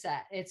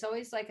reset. It's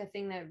always like a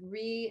thing that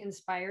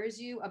re-inspires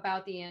you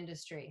about the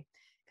industry,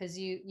 because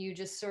you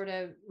just sort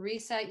of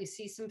reset, you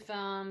see some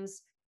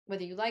films,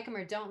 whether you like them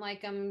or don't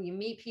like them, you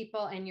meet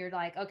people and you're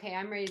like, okay,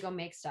 I'm ready to go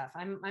make stuff.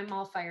 I'm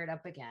all fired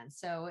up again.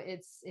 So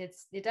it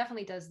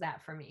definitely does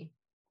that for me.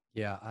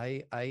 Yeah,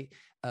 Corbin,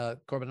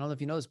 I don't know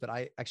if you know this, but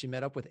I actually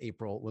met up with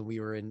April when we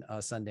were in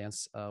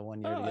Sundance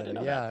one year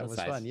together. Yeah, it was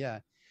nice. Fun. Yeah,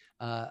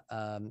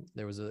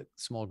 there was a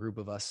small group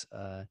of us,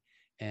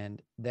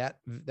 and that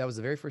was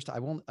the very first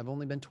time. I've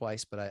only been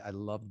twice, but I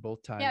loved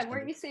both times. Yeah,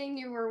 weren't you saying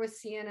you were with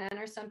CNN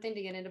or something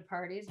to get into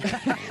parties?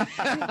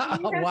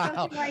 Wow,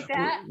 something like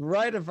that?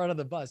 Right in front of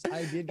the bus.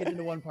 I did get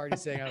into one party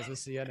saying I was with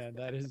CNN.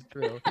 That is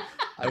true.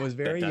 I was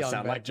very young.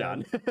 Sound like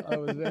John. I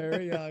was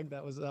very young.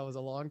 That was a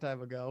long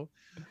time ago.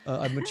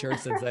 I've matured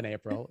since then,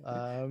 April.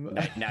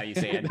 Now you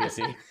say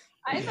NBC.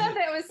 I thought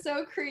that was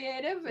so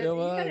creative. You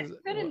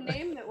had a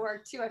name that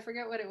worked too. I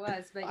forget what it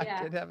was, but yeah.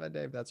 I did have a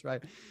name. That's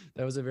right.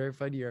 That was a very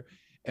fun year.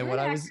 And when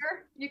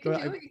you can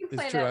do it. You can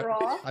play that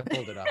role. I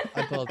pulled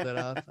it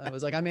off. I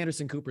was like, I'm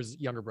Anderson Cooper's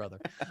younger brother.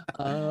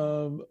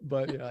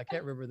 But I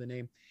can't remember the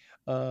name.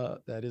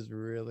 That is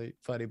really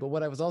funny. But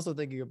what I was also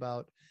thinking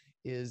about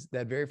is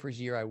that very first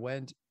year I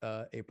went,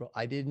 April,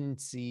 I didn't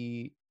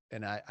see,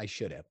 and I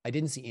should have, I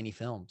didn't see any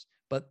films.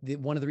 But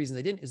one of the reasons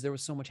I didn't is there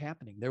was so much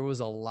happening. There was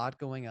a lot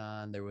going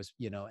on. There was,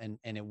 and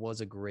it was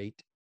a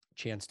great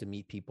chance to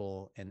meet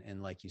people.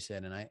 And like you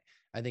said, and I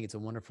think it's a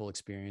wonderful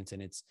experience.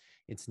 And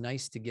it's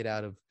nice to get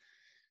out of,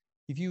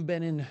 if you've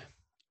been in,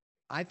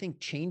 I think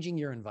changing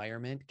your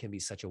environment can be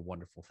such a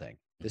wonderful thing.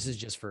 This is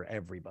just for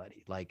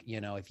everybody. Like,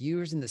 if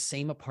you're in the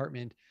same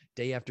apartment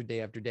day after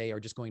day after day,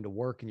 or just going to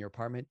work in your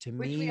apartment, to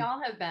which me, we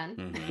all have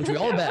been, which we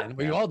all been,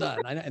 we've all done.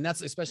 And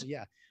that's especially,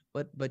 yeah.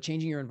 But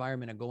changing your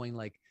environment and going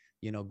like,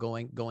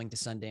 going to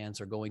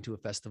Sundance or going to a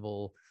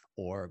festival,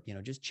 or,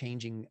 just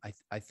changing.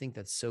 I think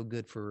that's so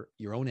good for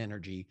your own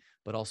energy,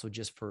 but also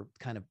just for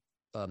kind of,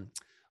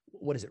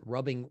 what is it?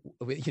 Rubbing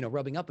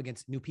up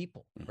against new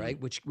people, right?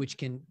 Which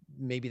can,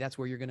 maybe that's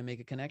where you're going to make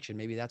a connection.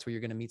 Maybe that's where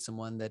you're going to meet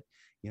someone that,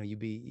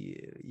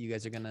 you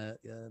guys are going to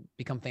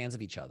become fans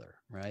of each other.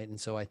 Right. And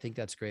so I think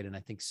that's great. And I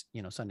think,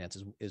 Sundance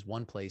is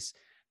one place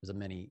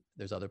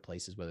there's other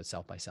places, whether it's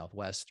South by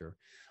Southwest or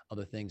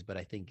other things, but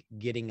I think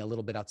getting a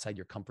little bit outside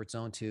your comfort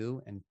zone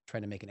too, and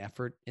trying to make an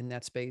effort in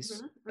that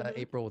space,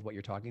 April, with what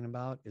you're talking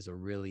about, is a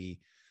really,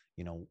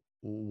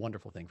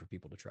 wonderful thing for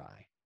people to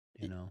try,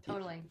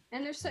 Totally.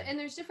 And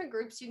there's different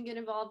groups you can get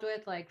involved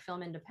with, like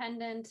Film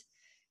Independent,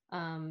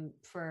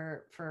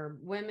 for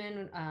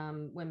women,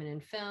 women in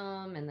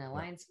film, and the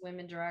Alliance of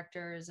Women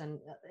Directors,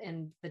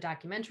 and the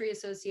Documentary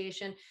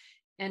Association.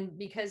 And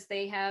because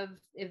they have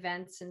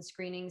events and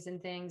screenings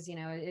and things,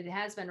 it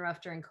has been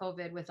rough during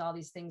COVID with all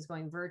these things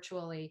going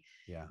virtually.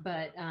 Yeah.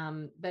 But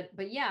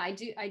yeah,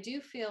 I do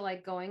feel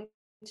like going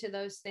to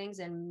those things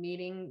and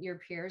meeting your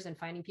peers and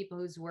finding people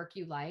whose work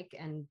you like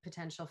and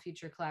potential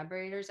future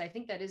collaborators, I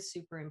think that is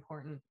super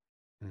important.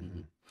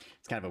 Mm-hmm.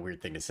 It's kind of a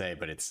weird thing to say,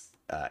 but it's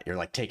you're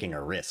like taking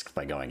a risk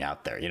by going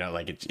out there,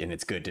 and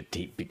it's good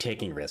to be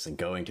taking risks and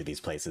going to these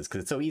places,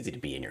 because it's so easy to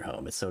be in your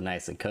home. It's so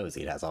nice and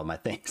cozy. It has all my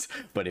things.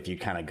 But if you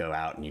kind of go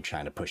out and you're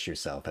trying to push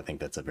yourself, I think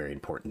that's a very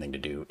important thing to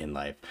do in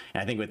life.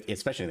 And I think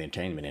especially in the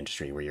entertainment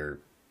industry, where you're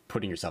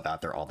putting yourself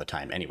out there all the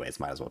time anyways,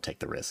 might as well take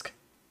the risk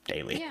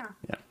daily. Yeah.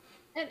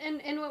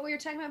 And what we were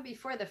talking about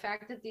before, the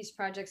fact that these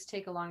projects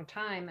take a long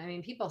time. I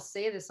mean, people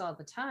say this all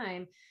the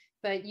time,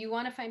 but you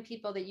want to find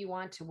people that you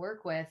want to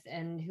work with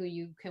and who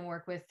you can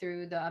work with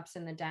through the ups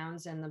and the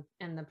downs and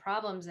the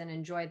problems, and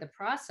enjoy the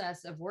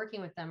process of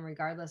working with them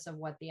regardless of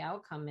what the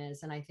outcome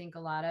is. And I think a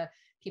lot of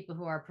people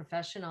who are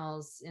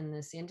professionals in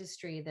this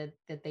industry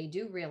that they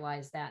do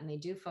realize that, and they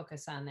do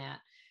focus on that.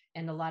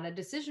 And a lot of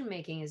decision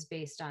making is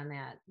based on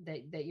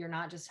that you're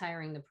not just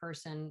hiring the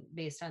person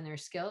based on their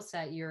skill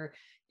set,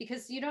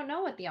 because you don't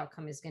know what the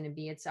outcome is going to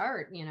be. It's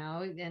art,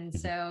 and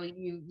so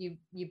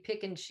you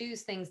pick and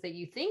choose things that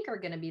you think are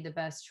going to be the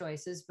best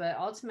choices, but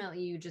ultimately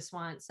you just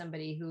want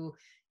somebody who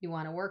you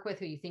want to work with,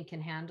 who you think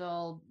can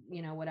handle,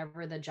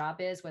 whatever the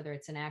job is, whether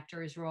it's an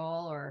actor's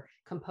role or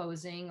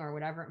composing or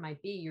whatever it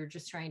might be. You're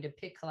just trying to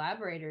pick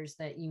collaborators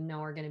that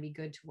are going to be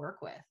good to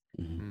work with.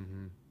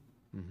 Mm-hmm.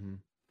 Mm-hmm.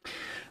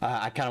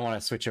 I kind of want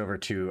to switch over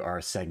to our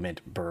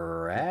segment,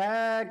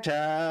 Brag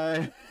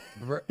Time.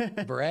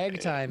 Brag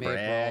time,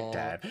 Brag April.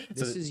 time.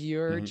 This is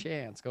your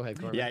chance. Go ahead,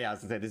 Corbin. Yeah, I was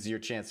going to say, this is your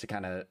chance to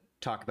kind of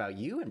talk about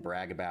you and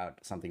brag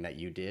about something that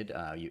you did.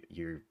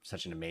 You're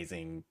such an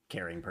amazing,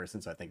 caring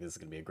person, so I think this is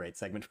going to be a great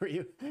segment for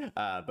you.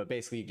 But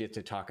basically, you get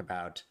to talk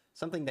about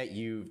something that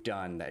you've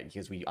done,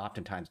 because we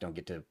oftentimes don't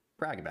get to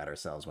brag about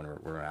ourselves when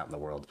we're out in the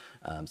world.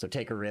 So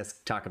take a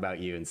risk, talk about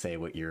you, and say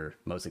what you're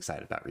most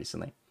excited about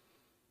recently.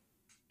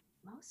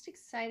 Most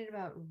excited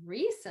about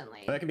recently?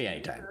 Well, that could be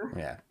anytime.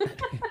 Yeah.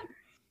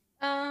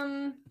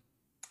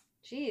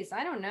 Geez,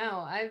 I don't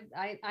know. I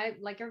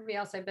like everybody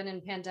else, I've been in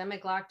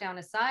pandemic lockdown.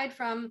 Aside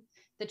from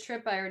the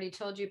trip I already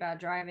told you about,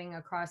 driving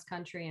across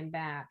country and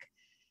back.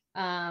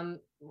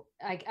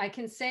 I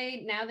can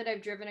say now that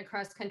I've driven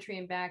across country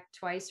and back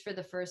twice for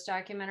the first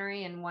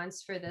documentary and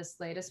once for this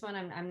latest one,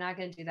 I'm not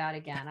going to do that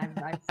again.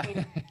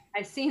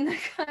 I've seen the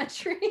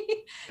country.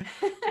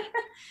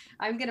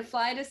 I'm going to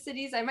fly to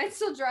cities. I might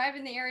still drive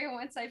in the area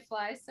once I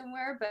fly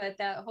somewhere, but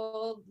that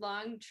whole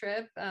long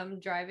trip,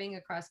 driving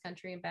across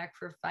country and back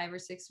for 5 or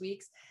 6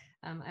 weeks,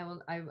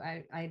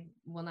 I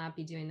will not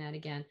be doing that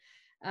again.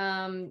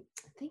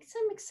 Things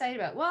I'm excited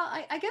about. Well,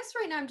 I guess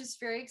right now I'm just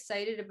very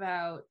excited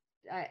about,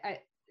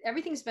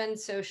 everything's been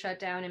so shut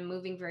down and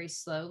moving very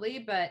slowly,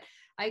 but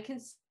I can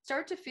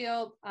start to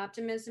feel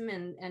optimism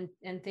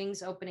and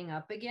things opening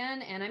up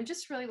again. And I'm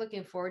just really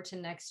looking forward to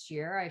next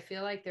year. I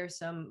feel like there's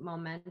some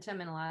momentum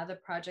in a lot of the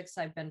projects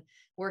I've been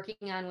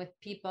working on with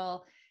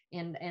people.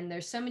 And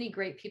there's so many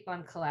great people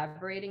I'm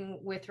collaborating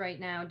with right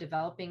now,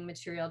 developing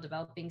material,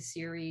 developing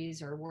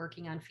series, or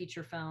working on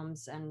feature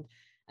films and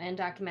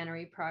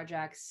documentary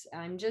projects.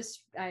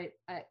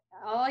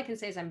 All I can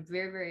say is I'm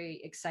very,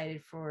 very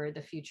excited for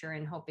the future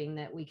and hoping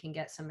that we can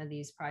get some of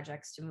these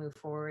projects to move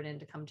forward and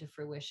to come to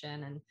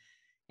fruition,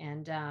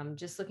 and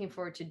just looking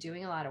forward to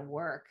doing a lot of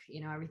work.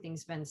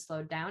 Everything's been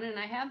slowed down, and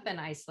I have been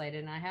isolated,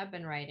 and I have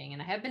been writing,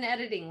 and I have been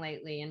editing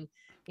lately, and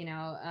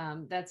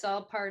that's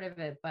all part of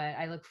it, but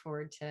I look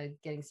forward to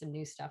getting some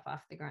new stuff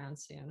off the ground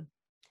soon.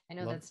 I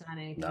know that's not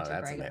anything to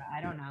brag about.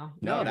 I don't know.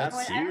 No,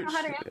 that's huge. I don't know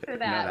how to answer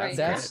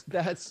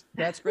that.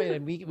 That's great,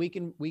 and we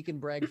can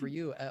brag for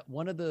you.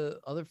 One of the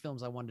other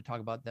films I wanted to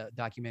talk about, the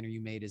documentary you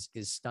made, is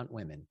Stunt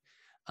Women,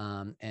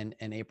 and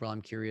April,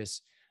 I'm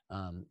curious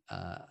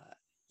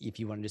if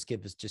you want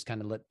to just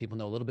kind of let people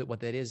know a little bit what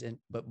that is,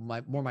 but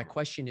my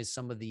question is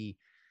some of the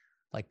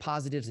like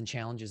positives and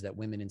challenges that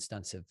women in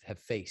stunts have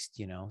faced,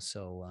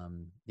 so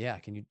do you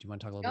want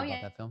to talk a little bit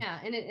about that film? Yeah,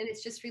 and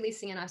it's just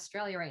releasing in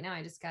Australia right now.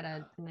 I just got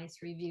a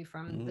nice review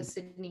from the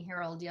Sydney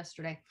Herald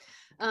yesterday.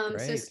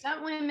 So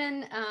Stunt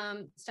Women,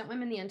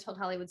 the Untold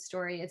Hollywood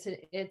Story.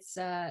 It's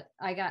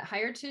I got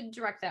hired to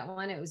direct that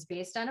one. It was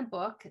based on a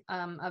book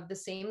of the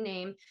same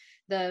name.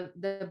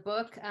 The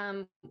book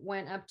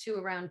went up to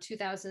around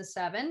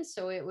 2007,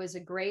 so it was a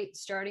great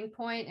starting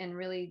point and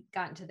really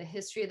got into the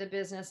history of the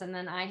business. And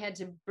then I had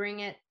to bring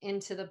it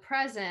into the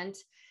present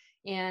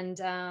and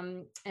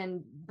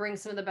bring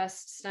some of the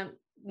best stunt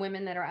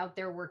women that are out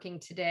there working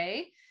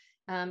today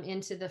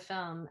into the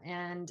film.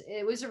 And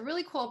it was a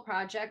really cool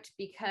project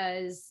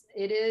because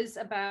it is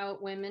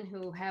about women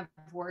who have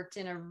worked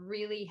in a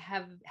really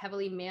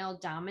heavily male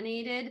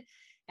dominated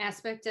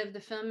aspect of the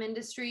film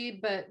industry,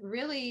 but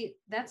really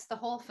that's the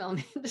whole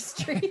film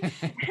industry.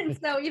 And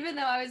so even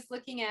though I was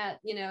looking at,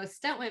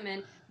 stunt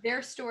women,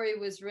 their story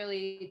was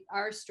really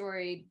our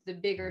story, the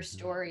bigger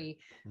story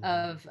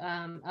of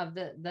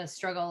the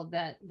struggle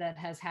that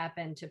has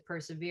happened to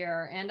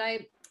persevere. And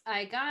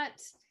I got,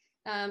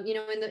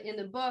 in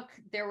the book,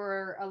 there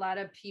were a lot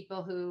of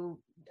people who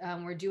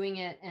were doing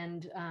it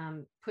and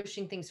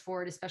pushing things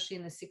forward, especially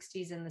in the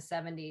 60s and the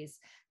 70s,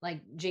 like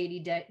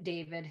J.D.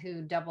 David,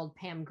 who doubled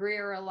Pam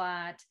Grier a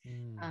lot,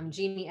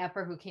 Jeannie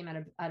Epper, who came out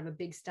of a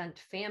big stunt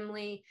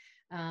family,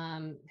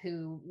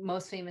 who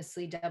most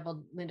famously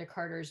doubled Linda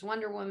Carter's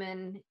Wonder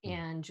Woman,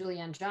 and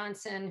Julianne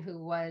Johnson, who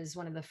was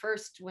one of the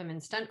first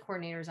women stunt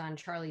coordinators on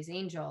Charlie's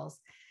Angels.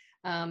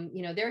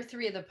 They're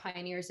three of the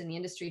pioneers in the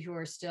industry who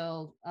are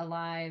still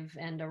alive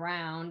and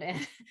around.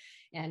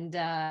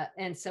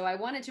 And so I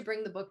wanted to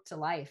bring the book to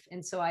life.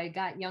 And so I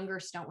got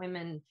younger stunt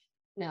women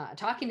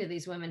talking to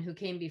these women who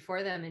came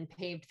before them and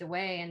paved the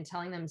way and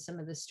telling them some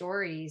of the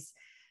stories.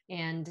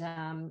 And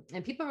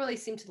people really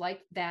seemed to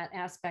like that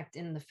aspect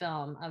in the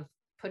film of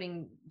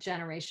putting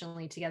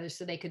generationally together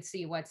so they could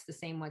see what's the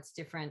same, what's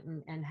different,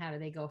 and how do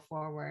they go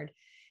forward.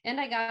 And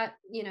I got,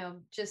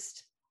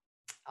 just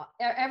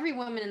every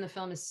woman in the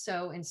film is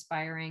so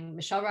inspiring.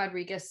 Michelle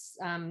Rodriguez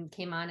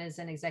came on as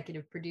an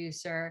executive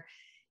producer,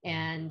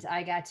 and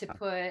I got to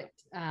put,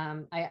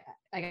 I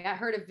got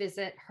her to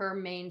visit her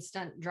main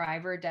stunt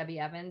driver, Debbie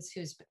Evans,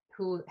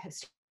 who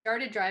has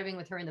started driving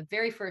with her in the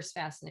very first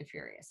Fast and the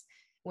Furious,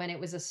 when it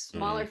was a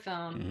smaller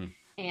film,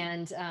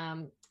 and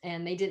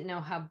they didn't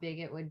know how big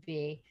it would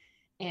be.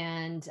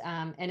 And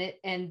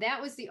that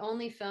was the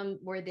only film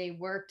where they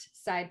worked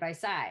side by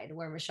side,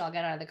 where Michelle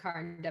got out of the car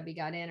and Debbie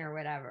got in or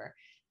whatever.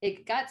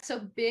 It got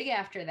so big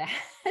after that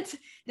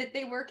that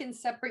they work in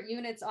separate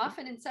units,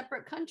 often in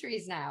separate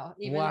countries now.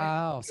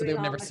 Wow. So they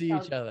would never see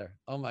each other.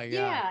 Oh my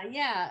God.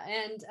 Yeah.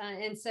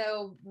 And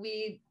so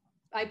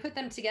I put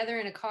them together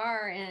in a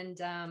car,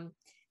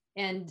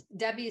 and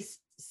Debbie's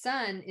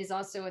son is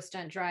also a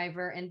stunt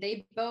driver, and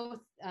they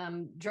both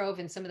drove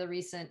in some of the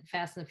recent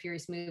Fast and the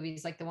Furious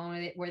movies, like the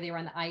one where they were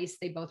on the ice.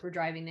 They both were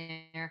driving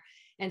there.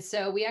 And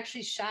so we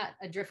actually shot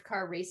a drift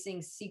car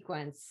racing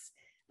sequence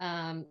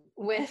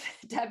with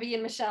Debbie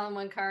and Michelle in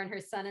one car and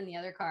her son in the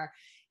other car.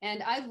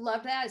 And I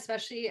love that,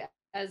 especially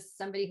as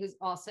somebody who's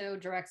also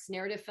directs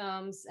narrative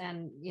films,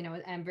 and,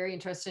 I'm very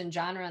interested in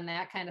genre and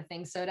that kind of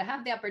thing. So to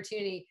have the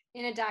opportunity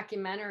in a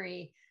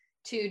documentary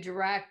to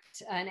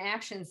direct an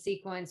action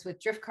sequence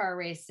with drift car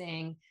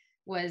racing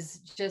was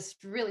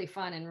just really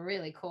fun and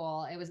really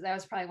cool. That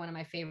was probably one of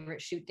my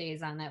favorite shoot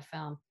days on that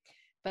film.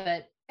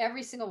 But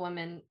every single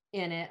woman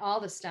in it, all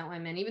the stunt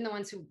women, even the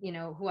ones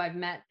who I've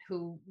met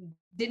who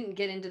didn't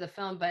get into the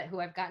film, but who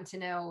I've gotten to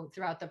know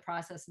throughout the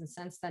process and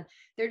since then,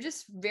 they're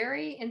just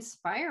very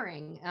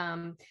inspiring.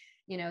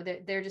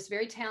 They're just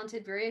very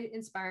talented, very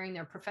inspiring.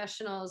 They're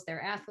professionals,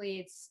 they're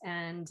athletes.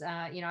 And,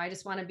 I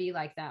just want to be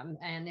like them.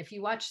 And if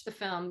you watch the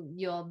film,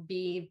 you'll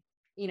be,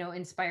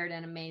 inspired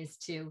and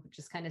amazed too,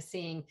 just kind of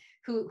seeing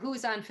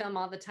who's on film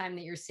all the time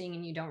that you're seeing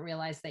and you don't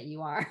realize that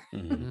you are.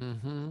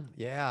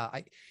 Yeah.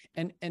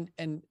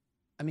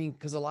 I mean,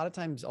 because a lot of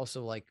times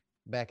also, like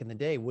back in the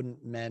day,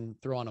 wouldn't men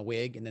throw on a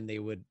wig and then they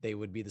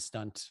would be the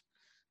stunt,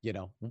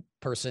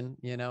 person,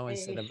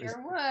 instead of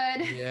sure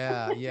would.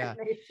 Yeah.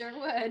 They sure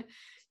would.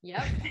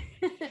 Yep.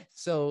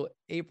 So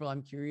April,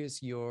 I'm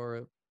curious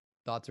your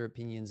thoughts or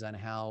opinions on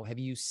have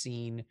you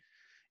seen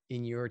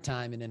in your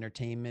time in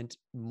entertainment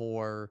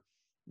more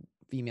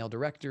female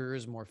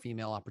directors, more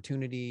female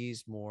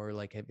opportunities, more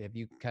like, have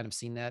you kind of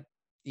seen that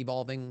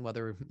evolving,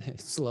 whether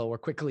slow or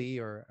quickly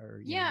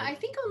or yeah, I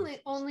think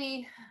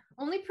only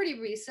pretty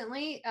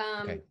recently.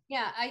 Okay.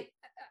 Yeah,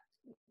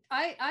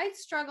 I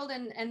struggled,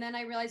 and then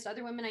I realized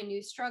other women I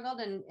knew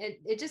struggled, and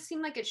it just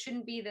seemed like it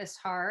shouldn't be this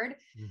hard.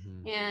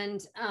 And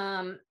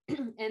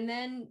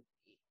then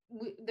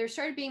there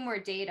started being more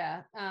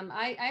data.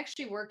 I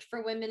actually worked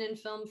for Women in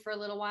Film for a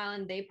little while,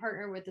 and they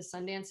partner with the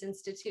Sundance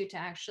Institute to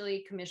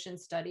actually commission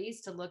studies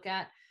to look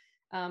at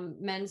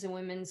men's and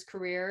women's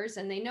careers.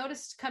 And they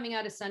noticed coming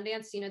out of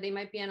Sundance, they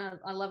might be on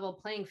a level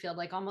playing field,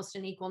 like almost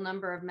an equal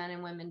number of men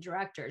and women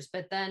directors.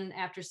 But then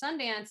after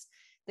Sundance,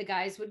 the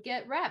guys would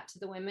get repped,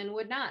 the women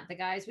would not. The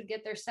guys would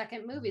get their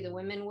second movie, the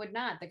women would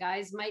not. The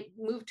guys might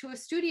move to a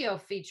studio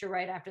feature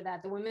right after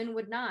that, the women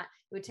would not.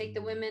 It would take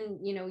the women,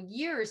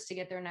 years to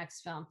get their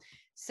next film.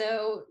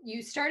 So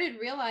you started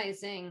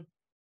realizing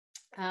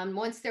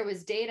once there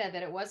was data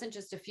that it wasn't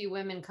just a few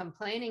women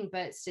complaining,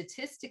 but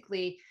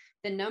statistically,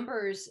 the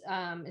numbers,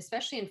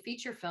 especially in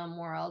feature film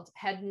world,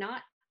 had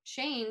not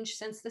changed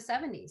since the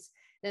 70s.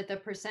 That the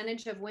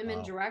percentage of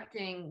women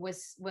directing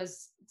was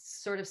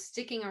sort of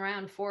sticking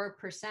around 4%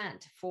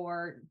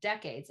 for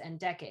decades and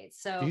decades.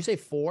 So did you say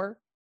 4?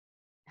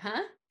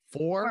 Huh?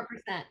 4%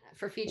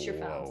 for feature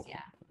films.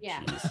 Yeah.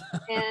 Yeah. Jeez.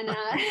 And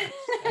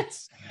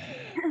That's,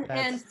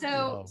 and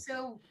whoa.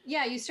 so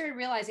yeah, you started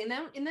realizing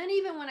and then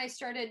even when I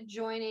started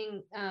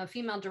joining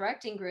female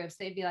directing groups,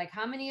 they'd be like,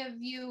 how many of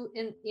you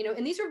in, you know,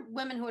 and these are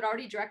women who had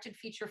already directed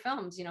feature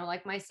films, you know,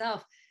 like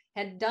myself,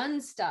 had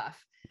done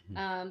stuff.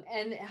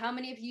 And how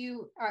many of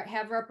you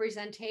have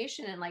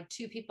representation? And like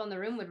 2 people in the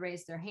room would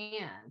raise their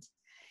hand.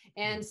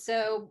 And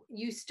so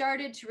you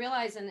started to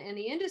realize, and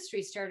the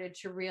industry started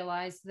to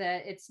realize,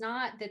 that it's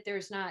not that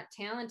there's not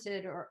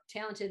talented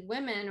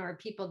women or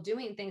people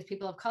doing things,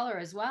 people of color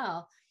as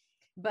well,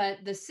 but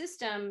the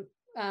system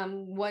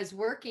was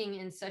working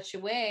in such a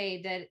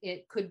way that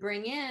it could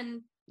bring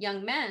in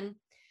young men,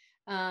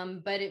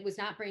 but it was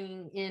not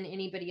bringing in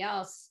anybody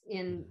else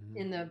in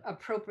the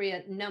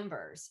appropriate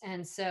numbers.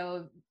 And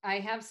so I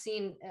have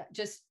seen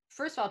just,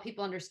 first of all,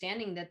 people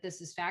understanding that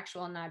this is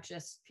factual and not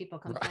just people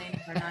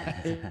complaining or not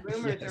just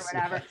rumors or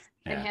whatever,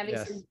 and having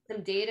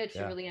some data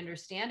to really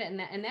understand it.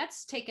 And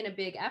that's taken a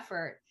big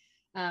effort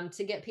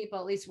to get people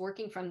at least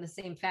working from the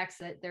same facts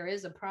that there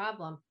is a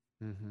problem.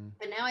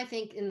 But now I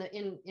think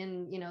in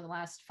you know, the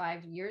last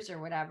 5 years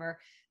or whatever,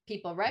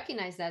 people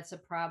recognize that's a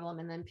problem,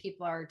 and then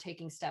people are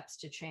taking steps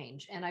to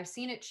change. And I've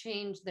seen it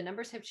change. The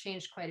numbers have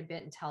changed quite a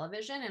bit in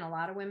television, and a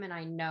lot of women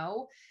I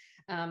know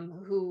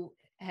who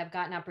have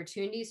gotten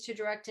opportunities to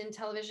direct in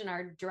television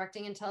are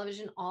directing in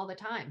television all the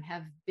time,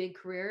 have big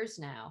careers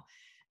now.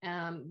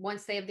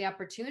 Once they have the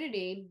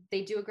opportunity,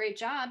 they do a great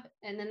job,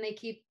 and then they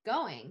keep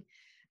going.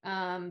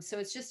 So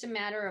it's just a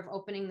matter of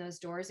opening those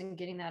doors and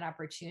getting that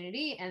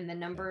opportunity. And the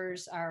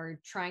numbers are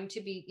trying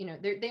to be, you know,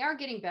 they are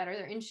getting better.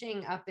 They're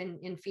inching up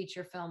in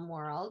feature film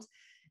world.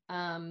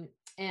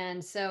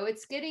 And so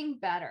it's getting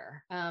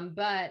better.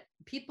 But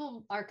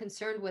people are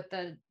concerned with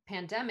the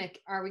pandemic.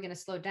 Are we going to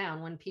slow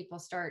down when people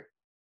start,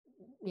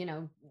 you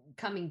know,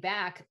 coming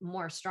back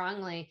more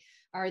strongly?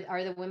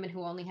 Are the women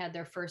who only had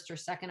their first or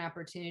second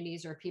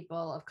opportunities, or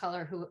people of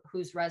color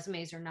whose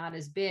resumes are not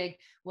as big,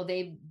 will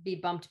they be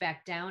bumped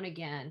back down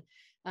again?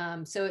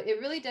 So it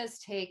really does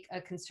take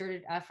a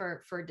concerted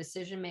effort for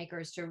decision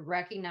makers to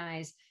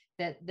recognize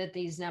that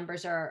these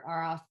numbers are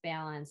off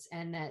balance,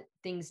 and that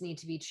things need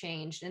to be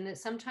changed, and that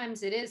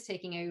sometimes it is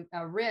taking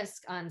a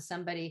risk on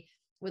somebody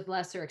with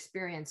lesser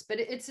experience. But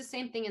it's the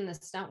same thing in the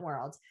stunt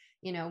world.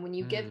 You know, when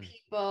you give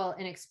people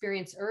an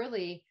experience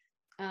early,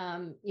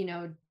 you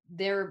know,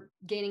 they're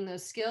gaining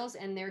those skills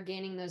and they're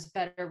gaining those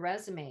better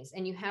resumes.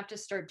 And you have to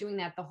start doing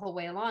that the whole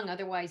way along.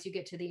 Otherwise you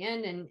get to the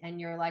end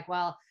and you're like,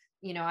 well,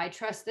 you know, I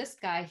trust this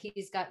guy.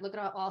 He's got, look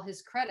at all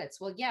his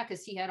credits. Well, yeah,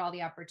 because he had all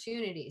the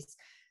opportunities.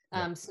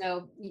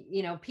 So,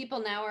 you know,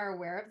 people now are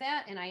aware of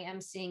that, and I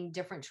am seeing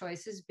different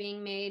choices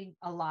being made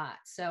a lot.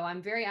 So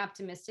I'm very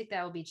optimistic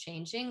that will be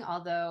changing,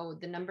 although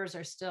the numbers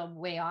are still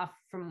way off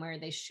from where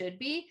they should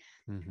be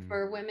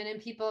for women and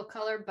people of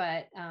color.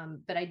 But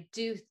I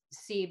do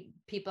see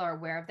people are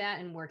aware of that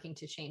and working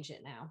to change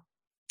it now.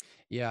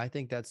 Yeah, I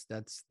think that's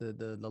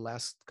the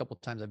last couple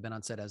of times I've been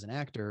on set as an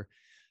actor.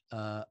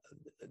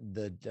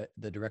 The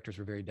directors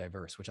were very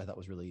diverse, which I thought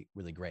was really,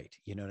 really great.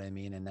 You know what I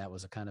mean? And that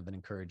was a kind of an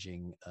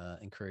encouraging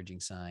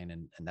sign.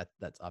 And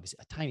that's obviously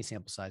a tiny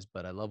sample size,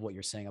 but I love what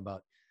you're saying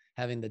about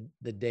having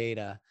the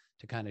data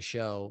to kind of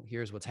show,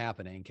 here's what's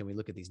happening. Can we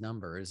look at these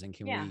numbers, and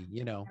can we,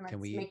 you know, can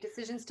we make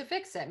decisions to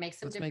fix it, make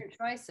some different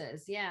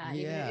choices? Yeah.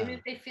 Yeah. Even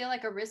if they feel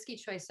like a risky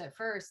choice at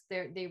first,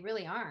 they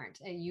really aren't.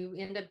 And you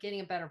end up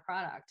getting a better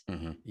product.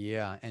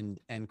 Yeah. And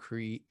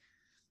create,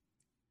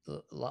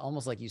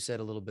 almost like you said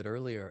a little bit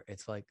earlier,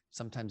 it's like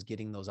sometimes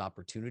getting those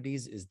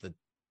opportunities is the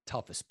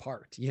toughest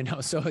part, you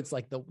know? So it's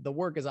like the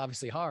work is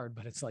obviously hard,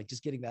 but it's like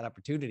just getting that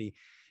opportunity.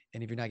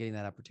 And if you're not getting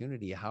that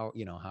opportunity, how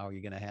are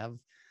you going to have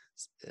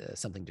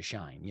something to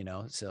shine, you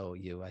know? So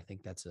I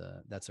think that's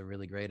a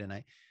really great. And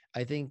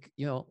I think,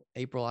 you know,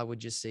 April, I would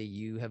just say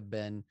you have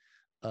been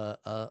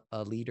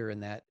a leader in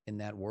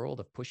that world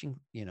of pushing,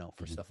 you know,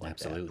 for stuff like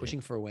that,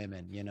 pushing for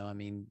women, you know, I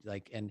mean,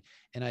 like, and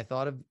I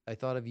thought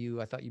of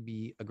you, I thought you'd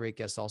be a great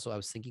guest. Also, I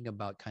was thinking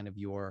about kind of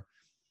your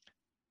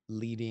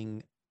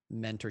leading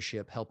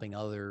mentorship, helping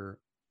other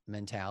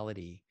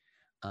mentality.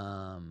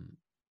 And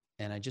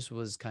I just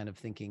was kind of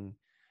thinking,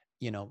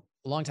 you know,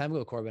 a long time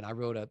ago, Corbin, I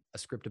wrote a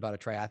script about a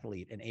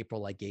triathlete, and April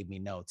like gave me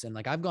notes, and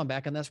like, I've gone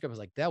back on that script. I was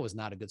like, that was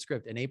not a good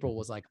script. And April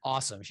was like,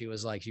 awesome. She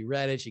was like, she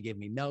read it. She gave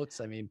me notes.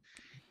 I mean,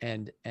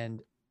 and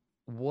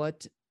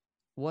what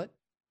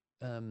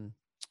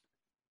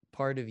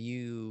part of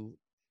you,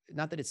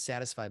 not that it's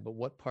satisfied, but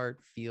what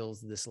part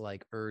feels this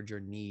like urge or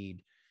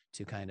need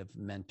to kind of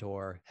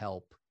mentor,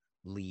 help,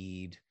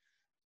 lead,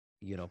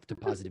 you know, to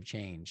positive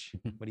change?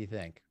 What do you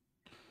think?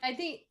 I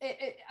think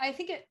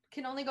it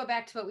can only go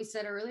back to what we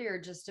said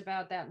earlier, just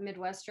about that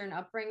Midwestern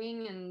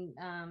upbringing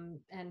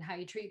and how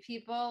you treat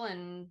people,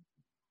 and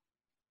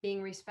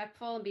being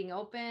respectful and being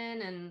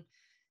open,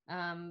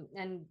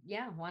 and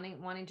yeah,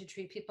 wanting to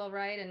treat people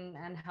right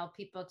and help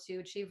people to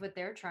achieve what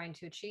they're trying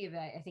to achieve.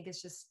 I think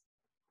it's just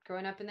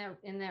growing up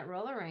in that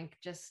roller rink,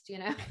 just, you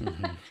know,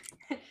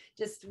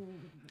 just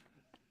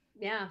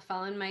yeah,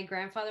 following my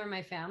grandfather and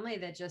my family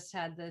that just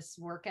had this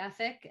work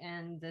ethic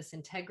and this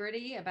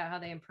integrity about how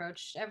they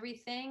approached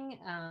everything.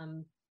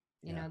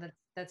 You Yeah. know,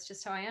 that's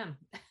just how I am.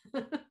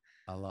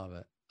 I love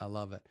it. I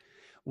love it.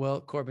 Well,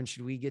 Corbin,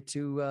 should we get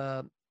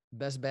to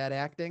best bad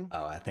acting?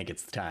 Oh, I think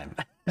it's the time.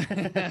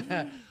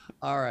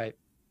 All right.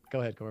 Go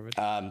ahead,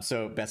 Corbin.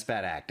 So best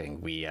bad acting,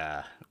 we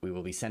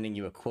will be sending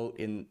you a quote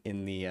in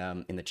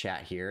the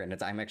chat here,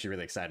 and I'm actually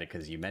really excited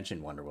because you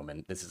mentioned Wonder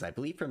Woman. This is, I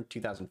believe, from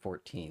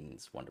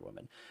 2014's Wonder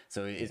Woman.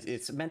 So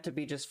it's meant to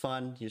be just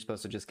fun. You're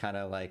supposed to just kind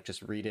of like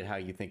just read it how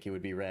you think it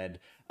would be read.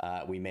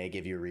 We may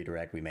give you a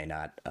redirect, we may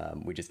not.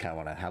 We just kind of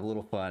want to have a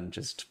little fun.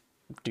 Just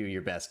do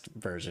your best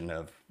version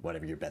of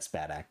whatever your best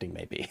bad acting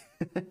may be.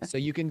 So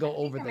you can go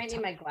over I the might need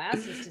top. my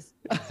glasses.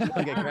 Just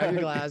Okay, grab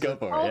your glasses. Go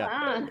for it. hold Yeah.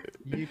 on.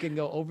 You can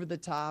go over the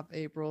top,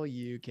 April.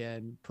 You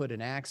can put an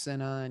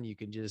accent on. You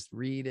can just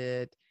read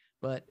it.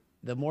 But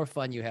the more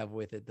fun you have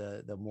with it,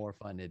 the more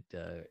fun it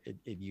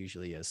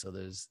usually is. So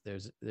there's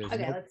Okay,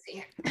 no, let's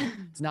see.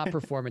 it's not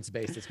performance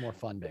based. It's more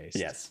fun based.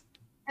 Yes.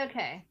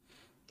 Okay.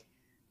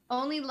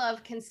 Only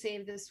love can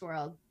save this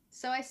world.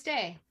 So I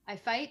stay, I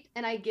fight,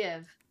 and I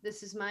give.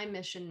 This is my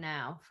mission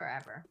now,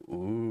 forever.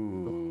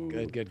 Ooh.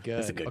 Good.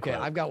 That's a good Okay,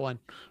 quote. I've got one.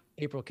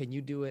 April, can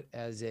you do it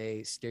as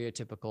a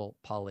stereotypical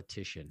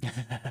politician?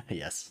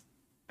 Yes.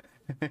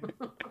 That's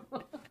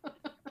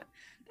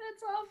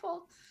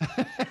awful.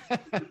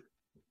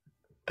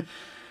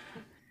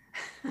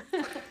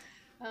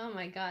 Oh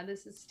my God,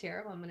 this is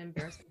terrible. I'm going to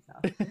embarrass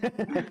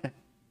myself.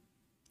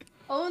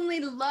 Only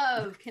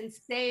love can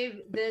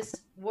save this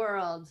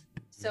world.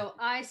 So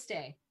I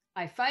stay,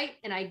 I fight,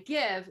 and I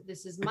give.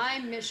 This is my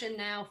mission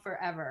now,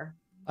 forever.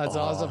 That's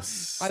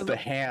awesome. The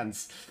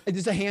hands.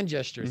 It's the hand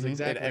gestures, Mhm.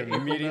 exactly. It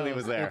immediately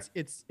was there.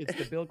 It's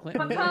the Bill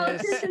Clinton. But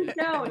politicians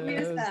don't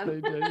use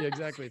them. They do. Yeah,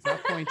 exactly. It's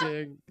not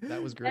pointing.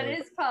 That was great. That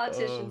is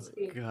politician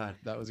speak. God.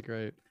 That was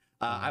great.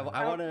 I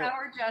want to.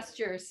 Power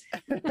gestures.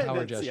 Power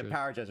Yeah, gestures.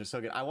 power gestures. So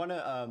good. I want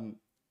to.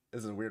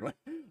 This is a weird one.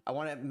 I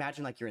want to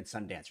imagine like you're in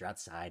Sundance. You're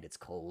outside. It's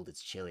cold.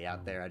 It's chilly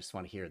out there. I just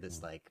want to hear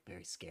this like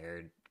very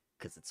scared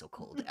because it's so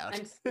cold out.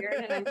 I'm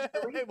scared and I'm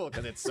chilly. Well,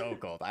 because it's so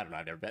cold. I don't know.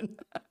 I've never been.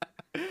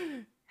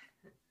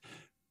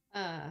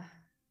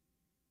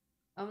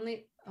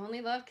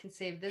 Only love can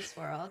save this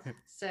world.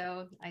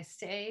 So I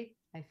stay,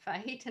 I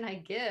fight, and I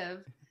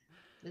give.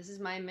 This is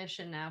my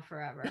mission now,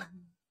 forever.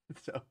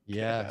 So good.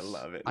 Yeah, I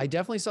love it. I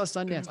definitely saw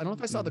Sundance. I don't know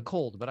if I saw the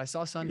cold, but I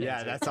saw Sundance.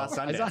 Yeah, that's saw I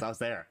Sundance. saw-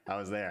 I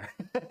was there.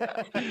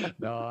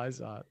 No, I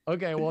saw it.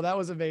 Okay, well, that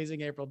was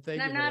amazing, April.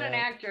 Thank And you. I'm for not an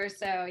that. actor,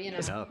 so you know.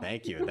 No,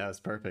 thank you. That was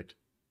perfect.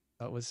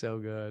 That was so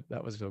good.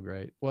 That was so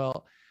great.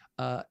 Well,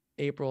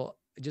 April,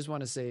 I just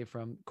want to say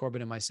from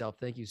Corbin and myself,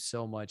 thank you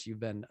so much. You've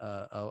been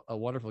a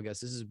wonderful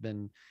guest. This has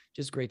been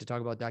just great to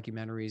talk about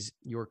documentaries,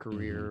 your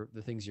career,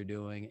 the things you're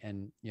doing.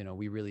 And, you know,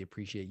 we really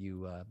appreciate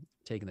you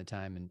taking the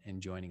time and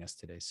joining us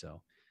today.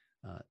 So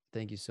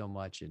thank you so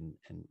much and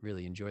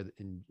really enjoy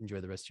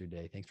the rest of your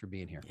day. Thanks for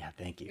being here. Yeah,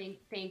 thank you.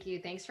 Thank you.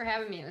 Thanks for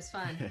having me. It was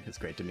fun. It's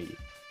great to meet you.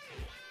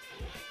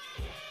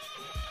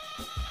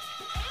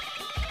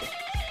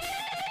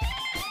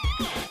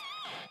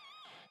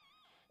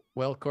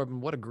 Well,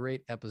 Corbin, what a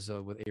great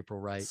episode with April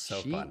Wright. So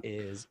she fun.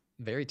 is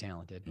very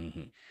talented.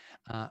 Mhm.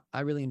 I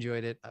really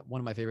enjoyed it. One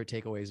of my favorite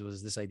takeaways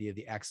was this idea of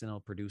the accidental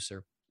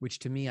producer, which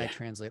to me, I Yeah.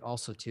 translate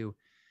also to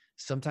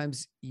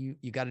sometimes you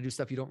got to do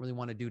stuff you don't really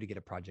want to do to get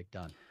a project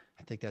done.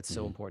 I think that's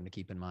so Mhm. important to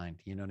keep in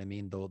mind. You know what I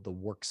mean? The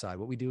work side,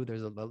 what we do,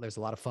 there's a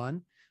lot of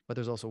fun, but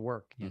there's also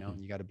work, you know, Mhm.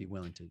 and you got to be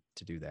willing to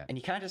do that. And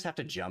you kind of just have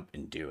to jump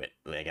and do it,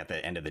 like at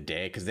the end of the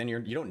day, because then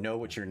you don't know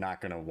what you're not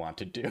going to want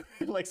to do.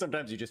 Like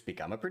sometimes you just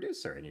become a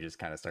producer and you just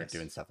kind of start Yes.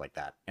 doing stuff like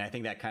that. And I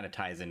think that kind of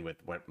ties in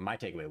with what my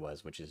takeaway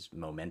was, which is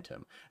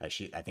momentum. I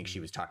think she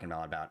was talking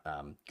about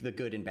the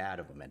good and bad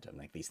of momentum,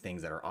 like these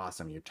things that are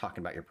awesome. You're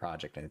talking about your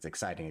project and it's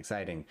exciting,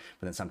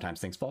 but then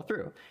sometimes things fall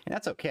through, and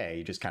that's okay.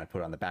 You just kind of put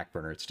it on the back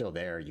burner. It's still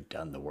there. You've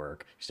done the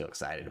work. You're still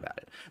excited about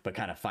it, but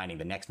kind of finding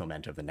the next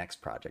momentum of the next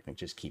project and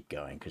just keep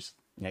going because.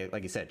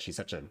 Like you said, she's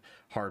such a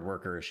hard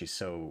worker. She's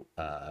so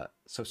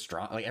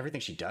strong. Like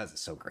everything she does is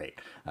so great.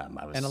 And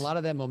a lot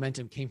of that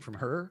momentum came from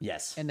her.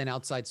 Yes. And then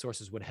outside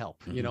sources would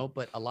help, you Mhm. know,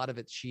 but a lot of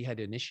it she had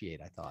to initiate,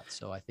 I thought.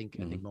 So I think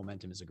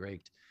momentum is a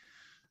great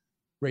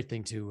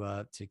thing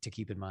to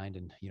keep in mind,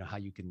 and you know how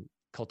you can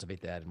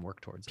cultivate that and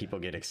work towards People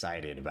that. get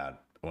excited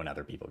about when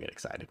other people get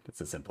excited. It's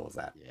as simple as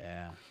that.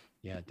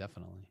 Yeah,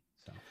 definitely.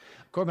 So,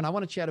 Corbin, I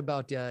want to chat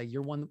about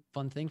your one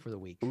fun thing for the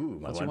week. Ooh,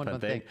 my What's one your fun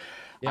thing.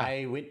 Yeah.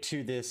 I went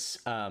to this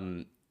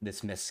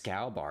this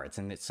mezcal bar.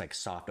 It's like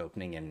soft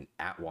opening in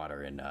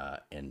Atwater in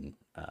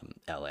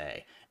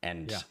LA,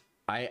 and Yeah.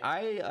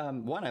 I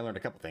learned a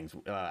couple things.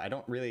 I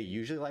don't really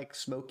usually like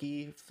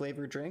smoky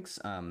flavored drinks.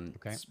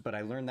 Okay. But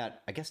I learned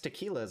that I guess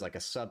tequila is like a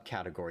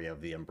subcategory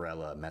of the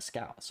umbrella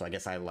mezcal. So I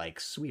guess I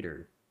like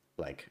sweeter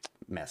like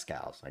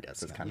mezcals, I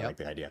guess is kind of like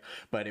the idea.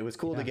 But it was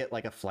cool to get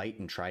like a flight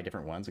and try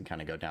different ones and kind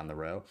of go down the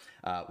row.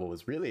 What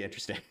was really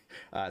interesting,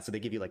 so they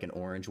give you like an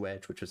orange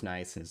wedge, which was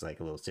nice, and it's like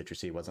a little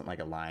citrusy. It wasn't like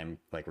a lime,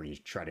 like where you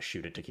try to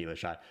shoot a tequila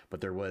shot,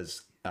 but there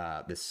was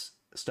this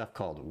stuff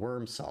called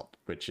worm salt,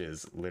 which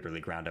is literally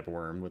ground up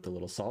worm with a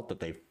little salt that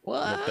they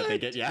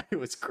get. Yeah, it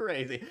was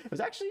crazy. It was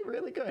actually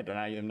really good, and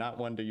I am not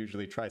one to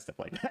usually try stuff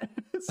like that.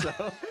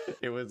 So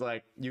it was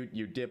like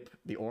you dip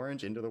the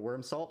orange into the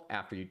worm salt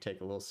after you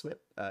take a little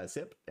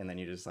sip, and then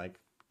you just like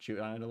chew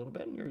on it a little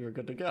bit, and you're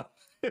good to go.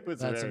 It was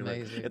That's very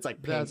amazing. It's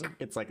like pink.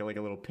 It's like a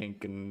little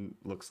pink and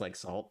looks like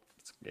salt.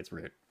 It's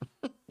weird.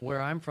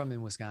 Where I'm from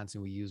in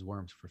Wisconsin, we use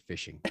worms for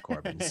fishing,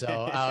 Corbin. So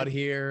out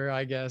here,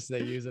 I guess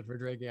they use it for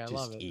drinking. I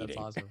love it. Eating. That's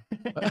awesome.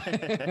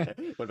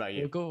 What about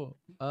you? Well,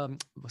 cool.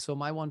 So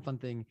my one fun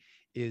thing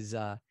is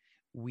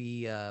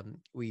we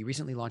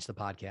recently launched the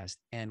podcast,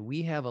 and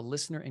we have a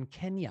listener in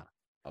Kenya.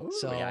 Oh,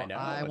 so yeah, I know.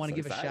 I want to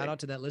give exciting. a shout out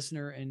to that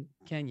listener in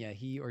Kenya.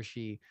 He or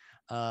she,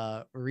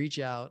 reach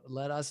out,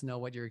 let us know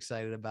what you're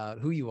excited about,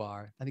 who you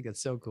are. I think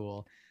that's so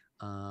cool.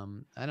 I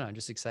don't know. I'm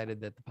just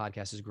excited that the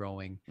podcast is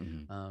growing,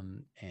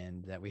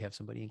 and that we have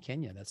somebody in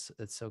Kenya. That's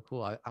so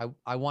cool.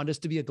 I want us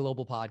to be a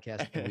global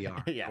podcast, and we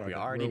are. Yeah, we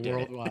already did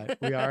worldwide.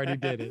 We already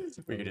did it.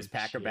 We can just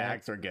pack our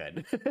bags. We're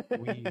good.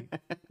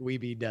 we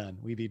be done.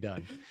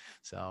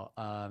 So,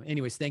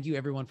 anyways, thank you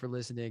everyone for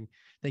listening.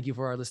 Thank you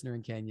for our listener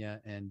in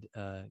Kenya, and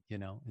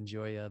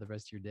enjoy the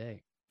rest of your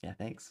day. Yeah,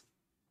 thanks.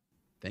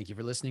 Thank you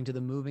for listening to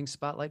the Moving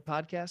Spotlight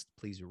podcast.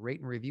 Please rate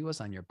and review us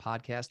on your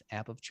podcast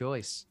app of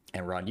choice.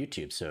 And we're on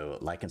YouTube, so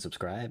like and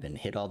subscribe and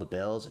hit all the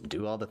bells and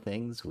do all the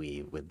things.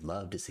 We would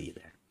love to see you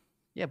there.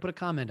 Yeah, put a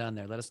comment on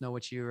there. Let us know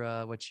what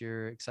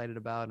you're excited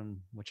about and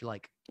what you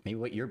like. Maybe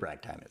what your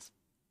brag time is.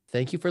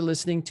 Thank you for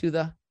listening to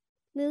the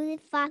Moving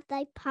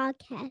Spotlight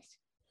Podcast.